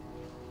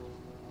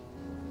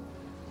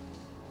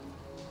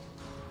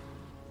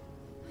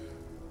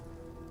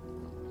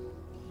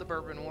 The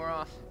bourbon wore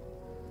off.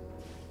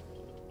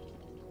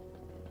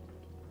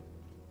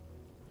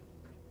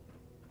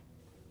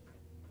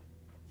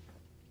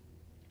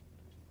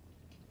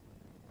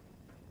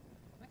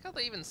 I like how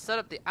they even set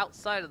up the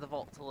outside of the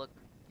vault to look,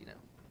 you know,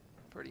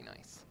 pretty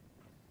nice.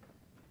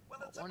 Well,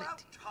 it's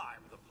about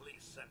time the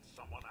police sent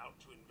someone out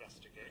to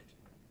investigate.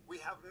 We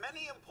have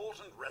many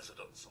important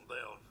residents and they're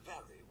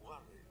very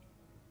worried.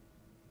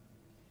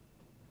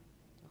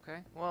 Okay,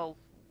 well,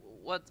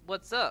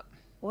 what's up?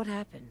 What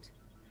happened?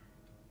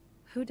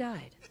 Who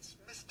died? It's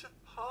Mr.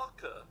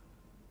 Parker,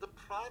 the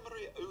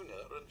primary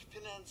owner and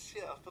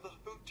financier for the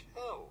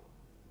hotel.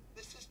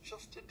 This is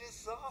just a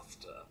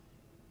disaster.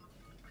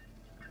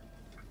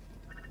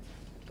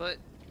 But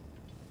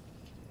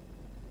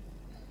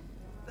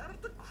They're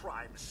at the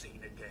crime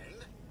scene again.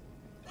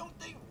 Don't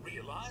they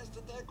realize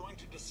that they're going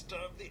to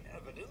disturb the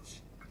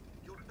evidence?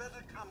 You'd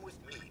better come with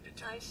me,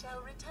 detective. I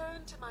shall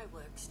return to my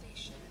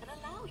workstation and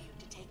allow you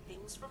to take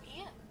things from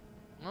here.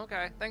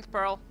 okay, thanks,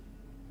 Pearl.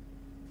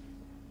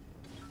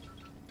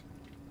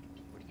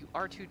 What are you,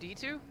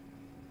 R2-D2?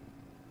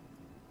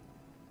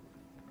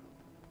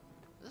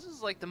 This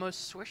is like the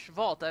most swish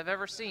vault I've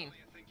ever seen. What do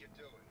you think you're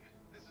doing?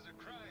 This is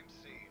a crime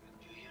scene.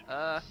 Do you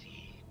not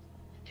see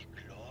the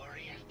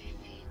glory of the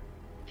thing?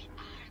 The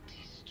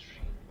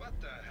artistry. What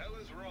the hell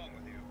is wrong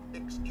with you?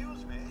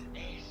 Excuse me?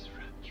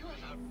 Ezra, you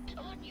have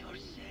outdone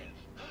yourself.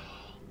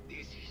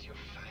 This is your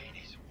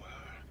finest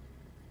work.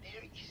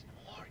 There is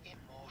more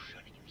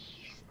emotion in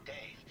his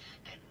death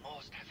than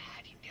most have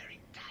had in their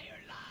entire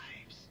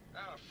lives.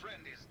 Our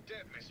friend is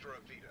dead, Mr.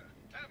 Avita.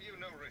 Have you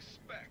no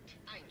respect?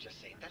 I'm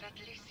just saying that at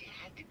least he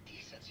had the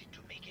decency to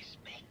make a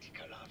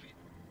spectacle of it.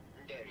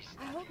 There is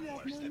I hope you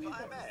have nothing no worse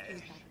need than of may.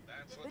 this feedback.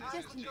 That's But what just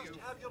it in is to case-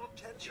 you. Have your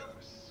attention?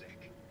 You're sick.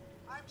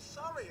 I'm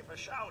sorry for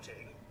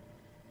shouting,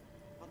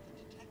 but the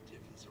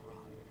detective has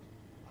arrived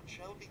and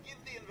shall begin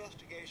the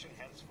investigation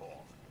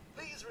henceforth.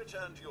 Please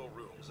return to your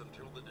rooms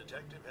until the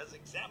detective has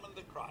examined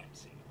the crime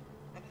scene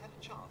and had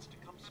a chance to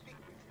come speak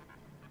with you.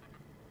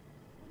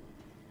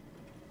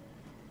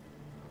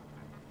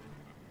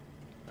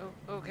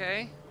 Oh,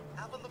 okay.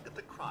 Have a look at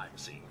the crime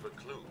scene for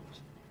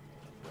clues.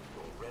 When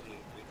you're ready,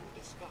 we can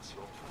discuss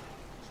your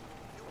findings.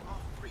 You are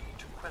free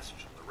to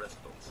question the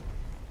residents,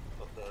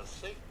 but their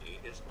safety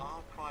is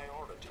our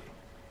priority.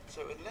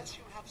 So unless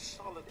you have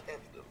solid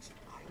evidence,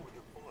 I would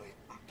avoid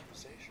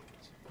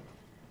accusations.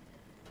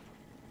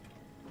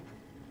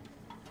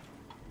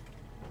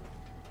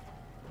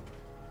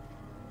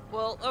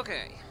 Well,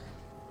 okay.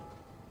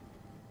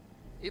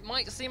 It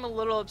might seem a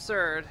little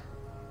absurd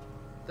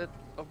that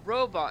a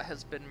robot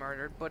has been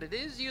murdered, but it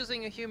is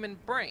using a human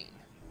brain.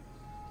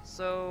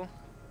 So,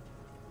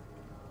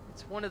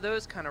 it's one of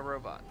those kind of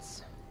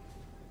robots.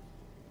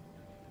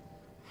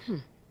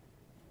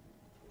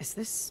 Is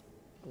this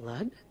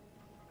blood?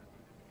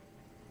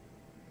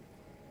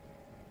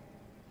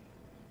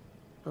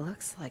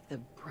 Looks like the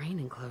brain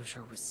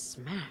enclosure was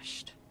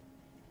smashed.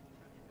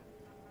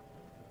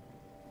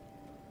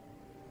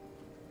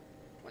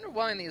 Wonder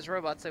why in these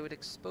robots they would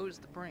expose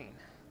the brain.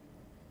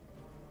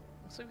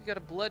 Looks like we got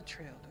a blood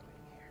trail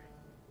going here.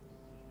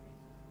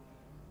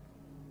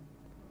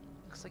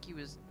 Looks like he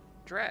was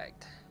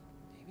dragged,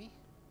 maybe?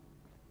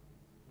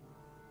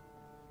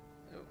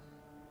 Oh.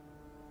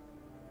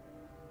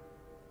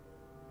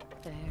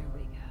 There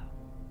we go.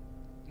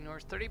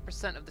 Ignores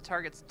 30% of the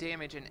target's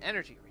damage and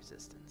energy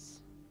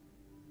resistance.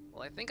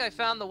 Well, I think I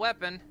found the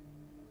weapon.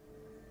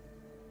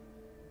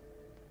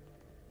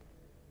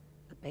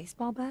 A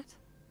baseball bat?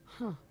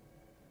 Huh.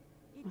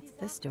 It What's is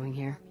this hard doing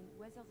here? determine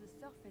whether the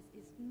surface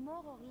is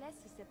more or less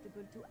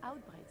susceptible to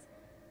outbreaks.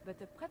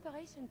 but a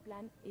preparation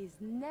plan is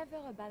never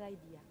a bad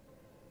idea.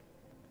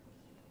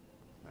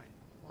 Right.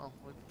 Well,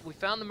 we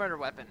found the murder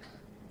weapon.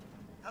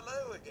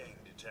 Hello again,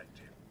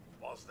 Detective.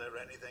 Was there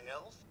anything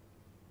else?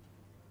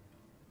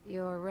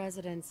 Your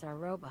residents are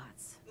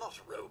robots. Not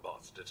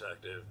robots,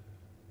 Detective.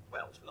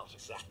 Well, not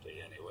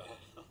exactly, anyway.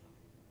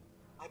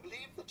 I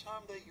believe the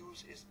term they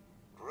use is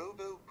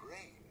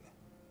robo-brain.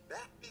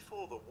 Back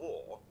before the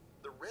war,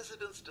 the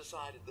residents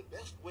decided the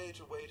best way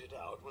to wait it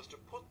out was to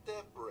put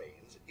their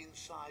brains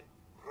inside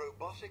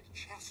robotic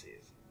chassis.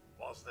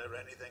 Was there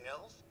anything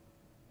else?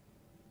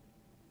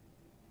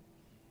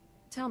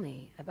 Tell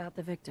me about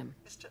the victim.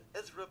 Mr.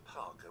 Ezra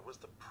Parker was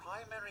the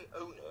primary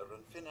owner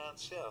and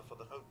financier for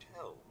the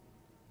hotel.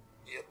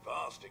 He had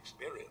vast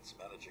experience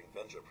managing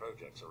venture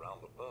projects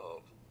around the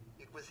world.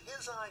 It was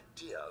his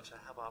idea to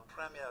have our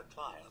premier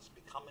clients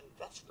become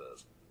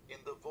investors in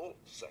the vault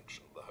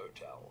section of the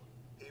hotel.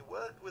 He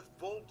worked with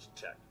Vault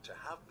Tech to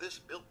have this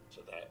built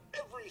to their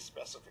every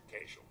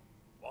specification.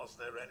 Was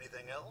there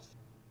anything else?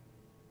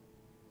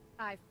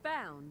 I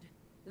found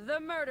the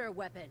murder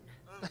weapon.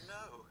 Oh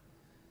no.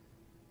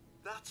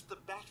 That's the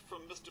bat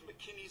from Mr.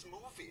 McKinney's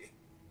movie.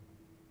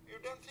 You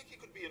don't think he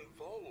could be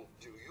involved,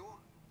 do you?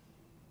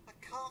 I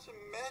can't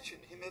imagine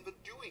him ever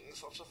doing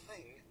such a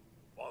thing.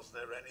 Was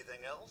there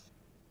anything else?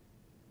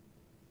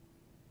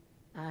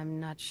 I'm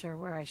not sure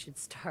where I should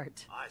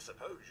start. I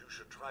suppose you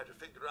should try to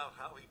figure out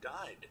how he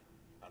died,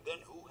 and then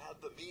who had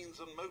the means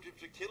and motive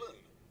to kill him.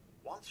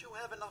 Once you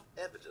have enough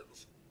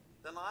evidence,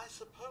 then I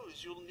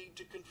suppose you'll need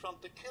to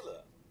confront the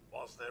killer.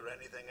 Was there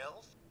anything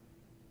else?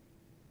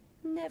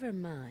 Never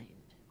mind.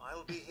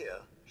 I'll be here,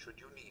 should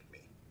you need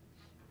me.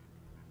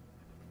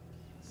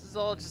 This is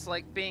all just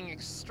like being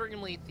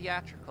extremely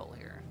theatrical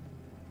here.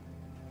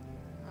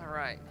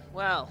 Alright,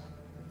 well.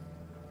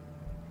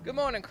 Good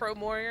morning,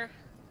 Chrome Warrior.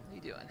 How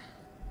you doing?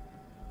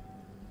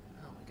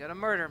 Oh, we got a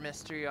murder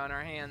mystery on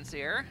our hands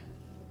here.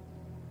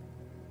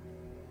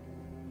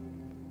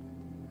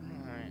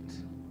 Alright.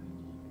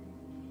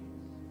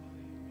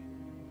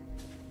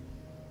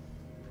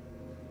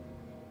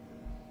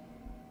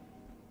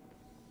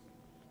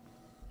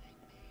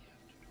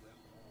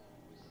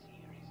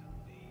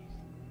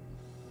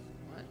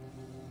 What?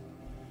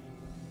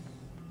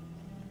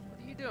 What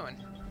are you doing?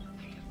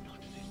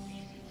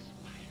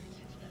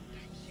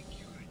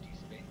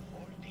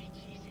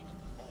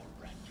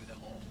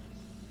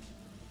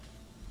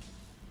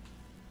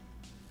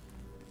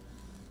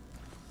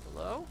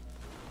 Hello?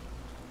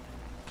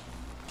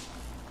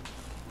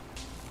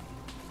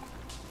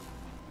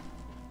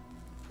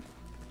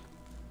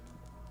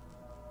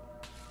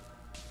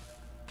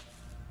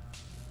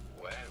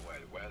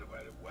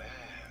 Well.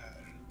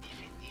 If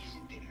it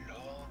isn't the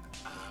long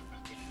arm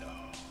of the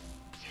law.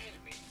 Tell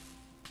me,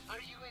 are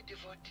you a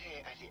devotee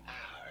of the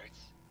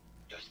arts?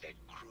 Does that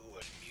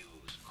cruel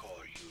muse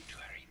call you to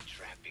her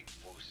entrapping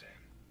bosom?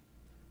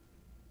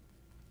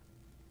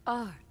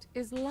 Art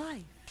is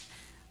life.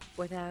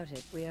 Without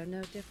it, we are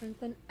no different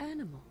than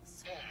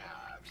animals.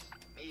 Perhaps,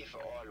 if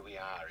all we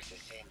are is a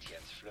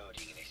sentience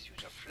floating in a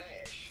suit of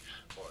flesh,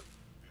 or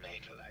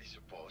metal, I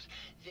suppose,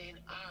 then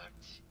art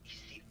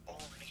is the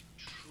only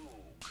true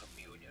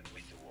communion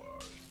with the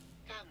world.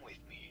 Come with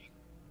me.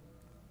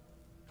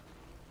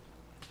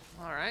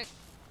 Alright.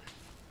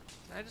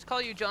 Can I just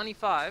call you Johnny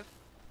 5?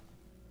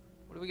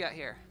 What do we got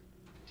here?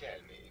 Tell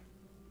me,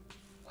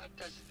 what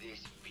does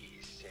this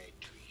piece say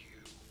to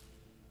you?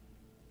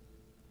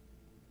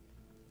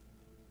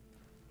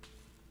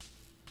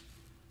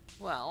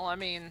 Well, I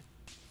mean,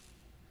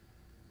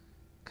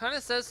 kind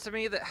of says to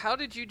me that how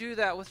did you do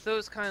that with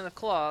those kind of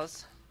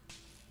claws?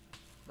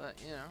 But,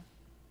 you know,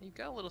 you've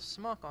got a little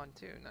smoke on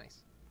too.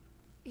 Nice.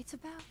 It's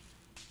about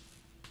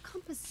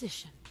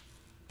composition.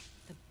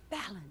 The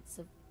balance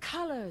of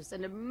colors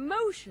and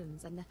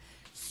emotions and the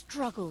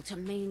struggle to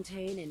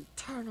maintain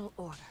internal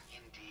order.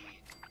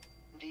 Indeed.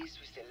 This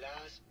was the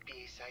last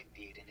piece I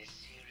did in a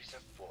series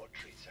of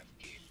portraits of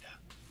Gilda.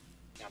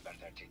 Number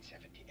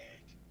 1378.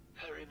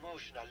 Her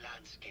emotional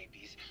landscape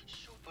is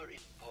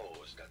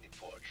superimposed on the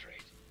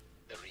portrait.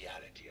 The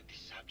reality of the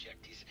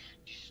subject is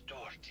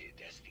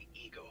distorted as the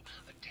ego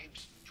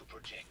attempts to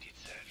project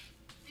itself.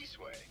 This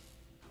way.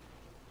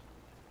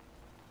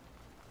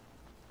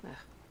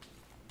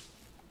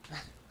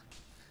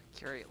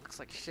 Curie, it looks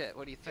like shit.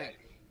 What do you Tell think?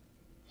 me,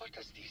 what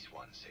does this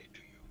one say to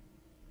you?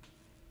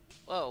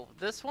 Oh,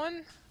 this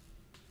one?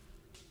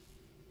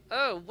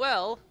 Oh,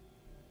 well.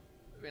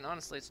 I mean,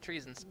 honestly, it's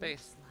trees in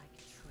space. Looks like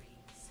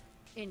trees.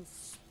 In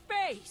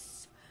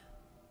space!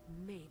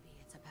 Maybe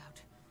it's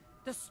about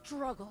the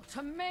struggle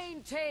to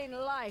maintain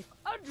life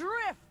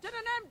adrift in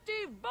an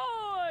empty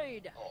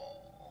void!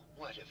 Oh,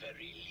 what a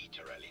very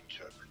literal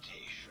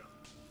interpretation.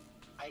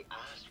 I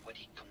asked what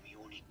he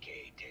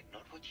communicated,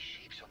 not what the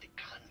shapes on the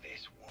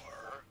canvas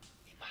were.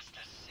 He must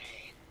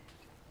ascend.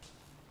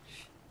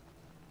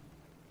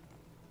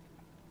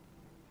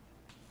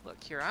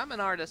 Look here, I'm an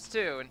artist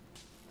too, and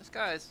this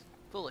guy's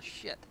full of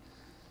shit.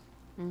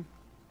 Hmm.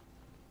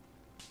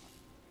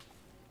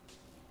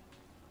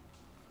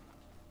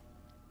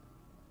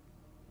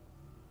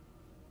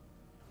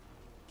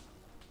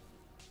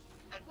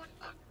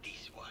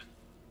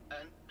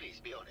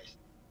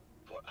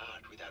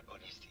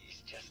 honesty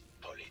is just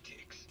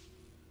politics.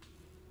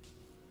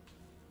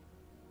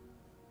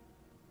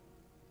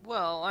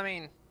 Well, I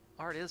mean,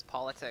 art is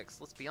politics,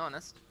 let's be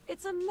honest.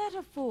 It's a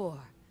metaphor.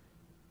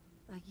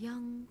 A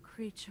young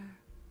creature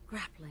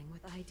grappling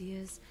with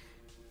ideas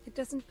it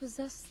doesn't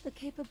possess the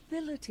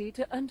capability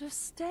to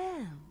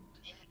understand.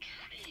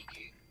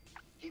 Intriguing.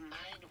 The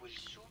mind will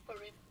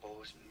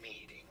superimpose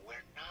meaning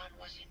where none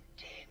was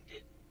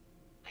intended.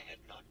 I had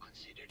not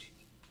considered it.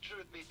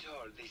 Truth be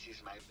told, this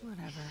is my...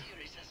 Whatever. This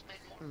series has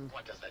made more...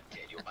 What does that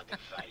tell you about the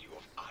value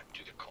of art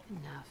to the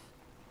Commonwealth?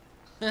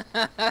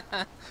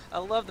 Enough. I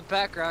love the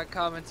background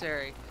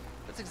commentary.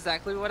 That's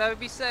exactly what I would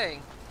be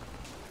saying.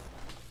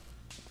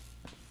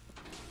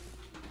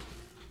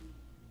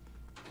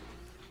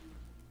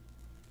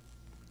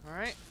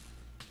 Alright.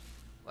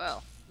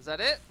 Well, is that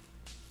it?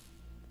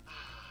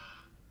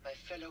 Ah, my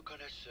fellow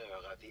connoisseur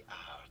of the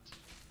arts.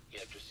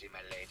 Here to see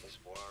my latest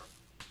work.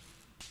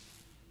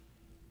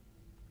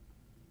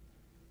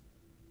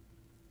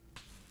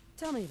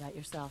 Tell me about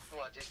yourself.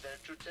 What is there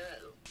to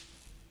tell?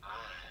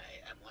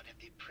 I am one of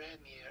the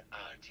premier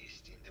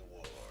artists in the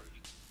world.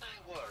 My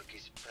work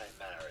is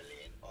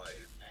primarily in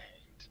oil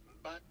paint,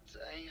 but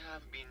I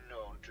have been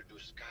known to do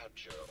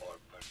sculpture or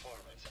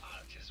performance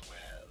art as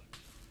well.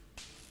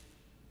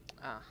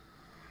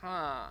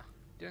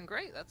 Doing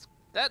great. That's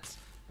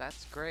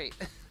great.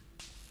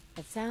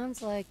 It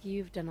sounds like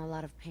you've done a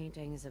lot of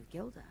paintings of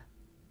Gilda.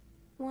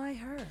 Why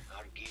her?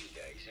 Our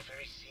Gilda is a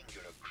very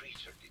singular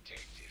creature,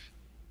 detective.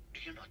 Do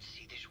you not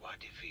see the joie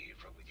de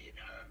vivre within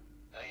her?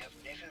 I have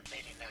never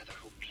met another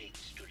who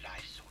clings to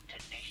life so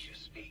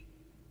tenaciously,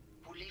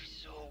 who lives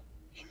so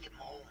in the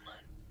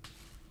moment.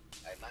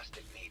 I must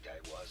admit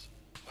I was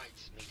quite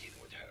smitten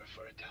with her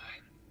for a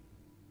time.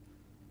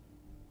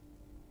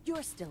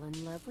 You're still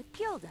in love with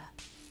Gilda,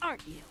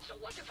 aren't you? So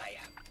what if I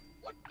am?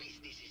 What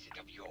business is it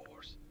of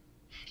yours?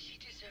 She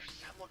deserves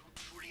someone who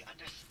truly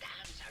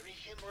understands her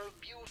ephemeral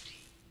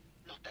beauty,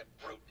 not that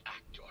brute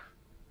actor.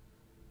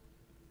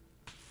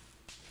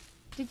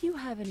 Did you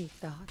have any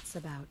thoughts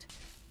about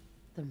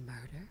the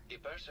murder? The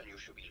person you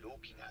should be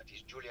looking at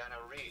is Juliana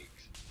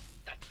Riggs.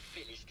 That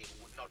Philistine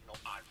would not know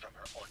art from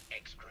her own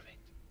excrement.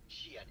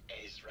 She and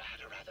Ezra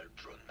had a rather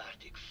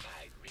dramatic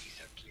fight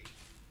recently.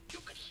 You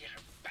could hear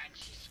her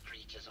banshee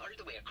screeches all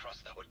the way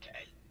across the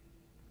hotel.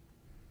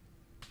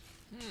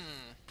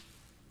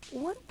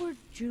 What were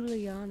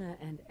Juliana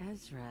and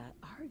Ezra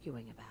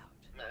arguing about?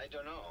 I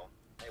don't know.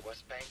 I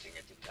was painting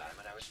at the time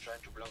and I was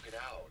trying to block it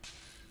out.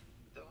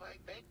 Though I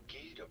bet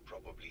Gilda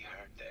probably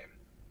heard them.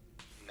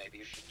 Maybe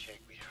you should check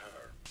with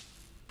her.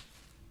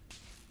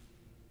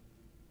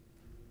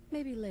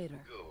 Maybe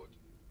later. Good.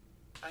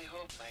 I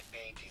hope my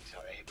paintings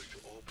are able to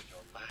open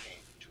your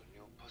mind to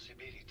new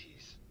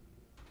possibilities.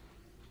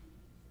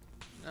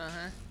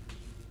 Uh-huh.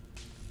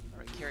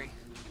 Alright, Carrie.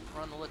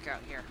 We're on the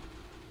lookout here.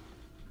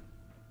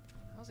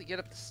 How's he get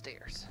up the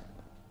stairs?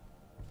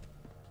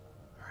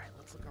 Alright,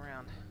 let's look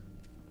around.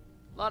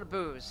 A lot of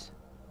booze.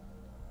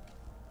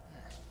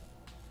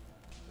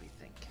 What do you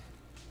think?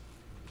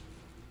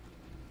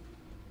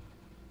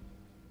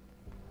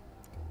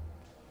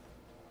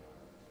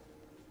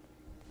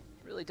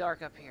 It's really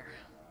dark up here.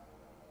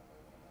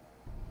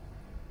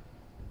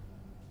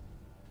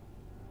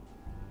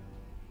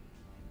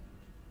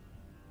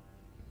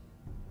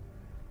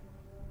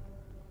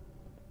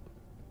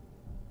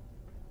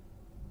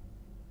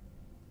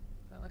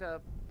 Like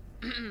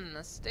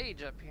a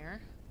stage up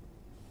here.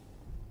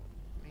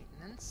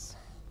 Maintenance.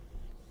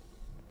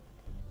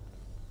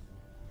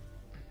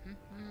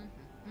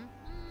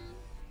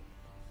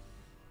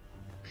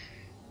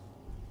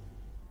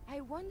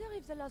 I wonder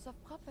if the laws of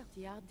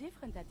property are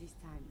different at this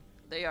time.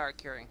 They are,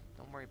 Curie.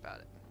 Don't worry about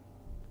it.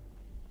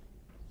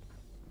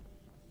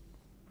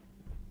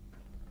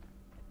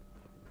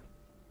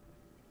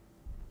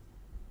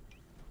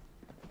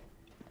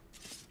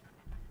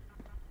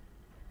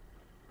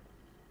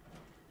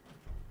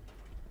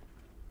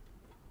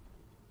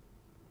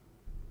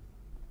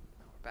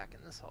 Back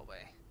in this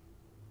hallway.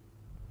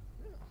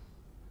 Ooh,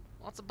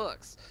 lots of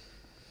books.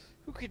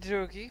 Okie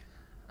dokie.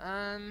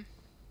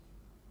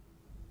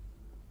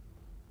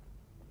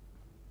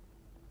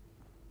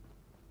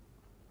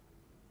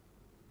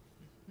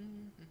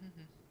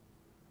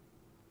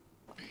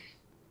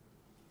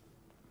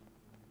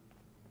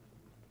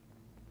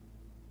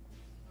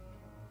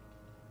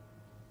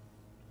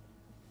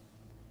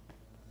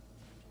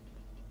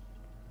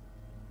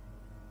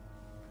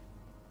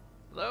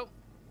 Hello?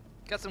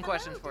 Got some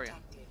questions for you.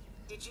 Detective.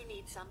 Did you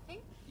need something?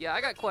 Yeah,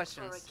 I got Looking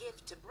questions. for a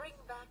gift to bring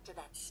back to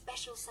that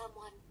special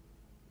someone?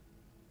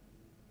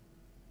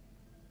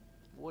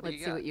 What do Let's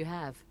you see got? what you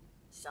have.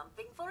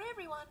 Something for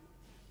everyone.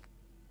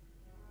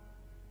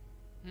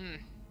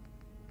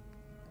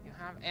 You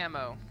have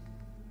ammo.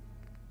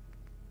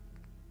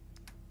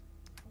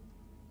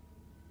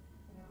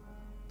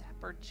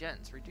 Dapper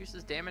Gents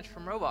reduces damage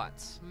from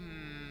robots.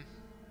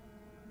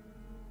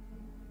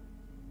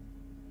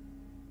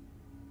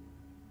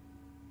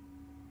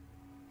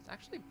 It's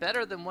actually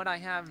better than what I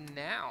have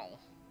now.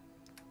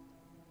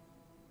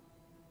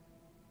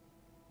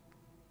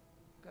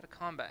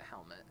 combat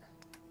helmet.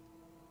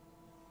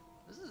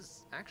 This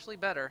is actually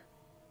better.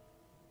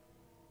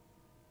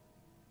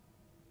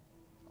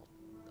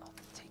 I'll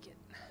take it.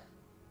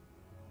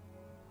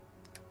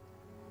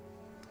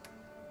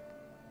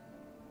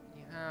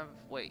 You have...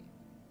 wait.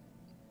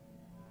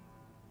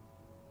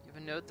 You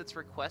have a note that's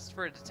request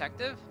for a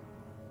detective?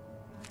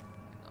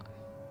 Hang on.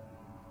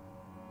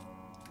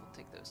 We'll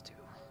take those two.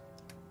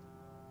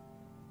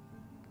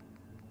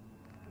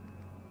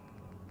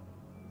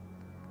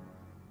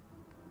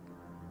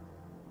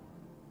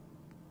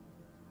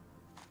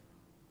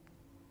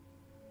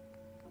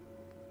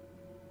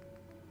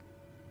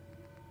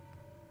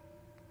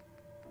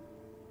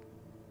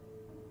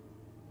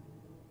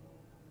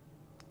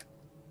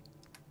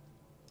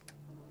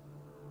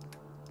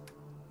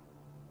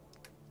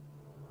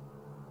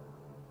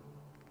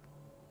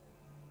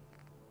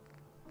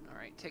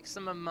 Alright, take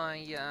some of my,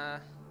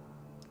 where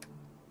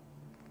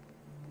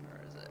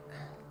is it?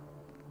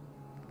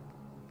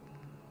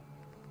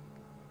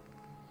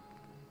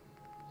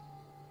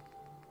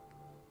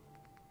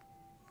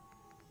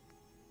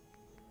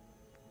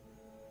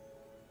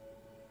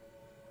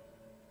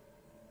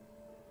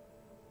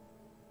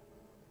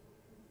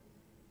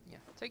 Yeah,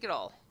 take it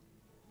all.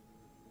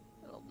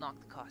 It'll knock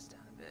the cost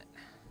down a bit.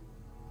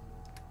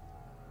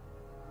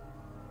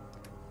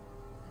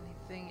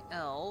 Anything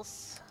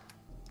else?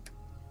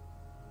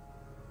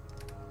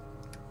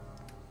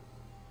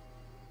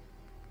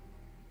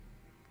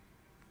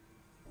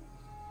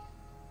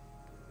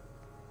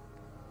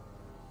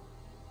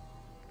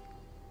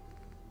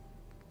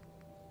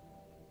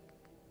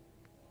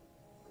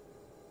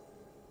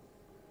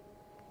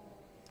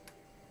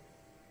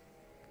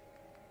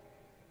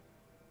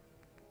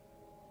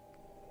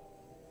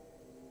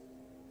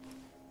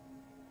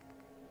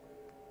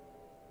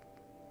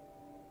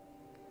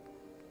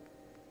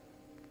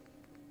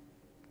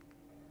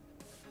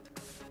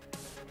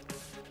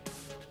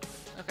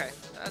 Okay,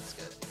 that's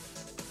good.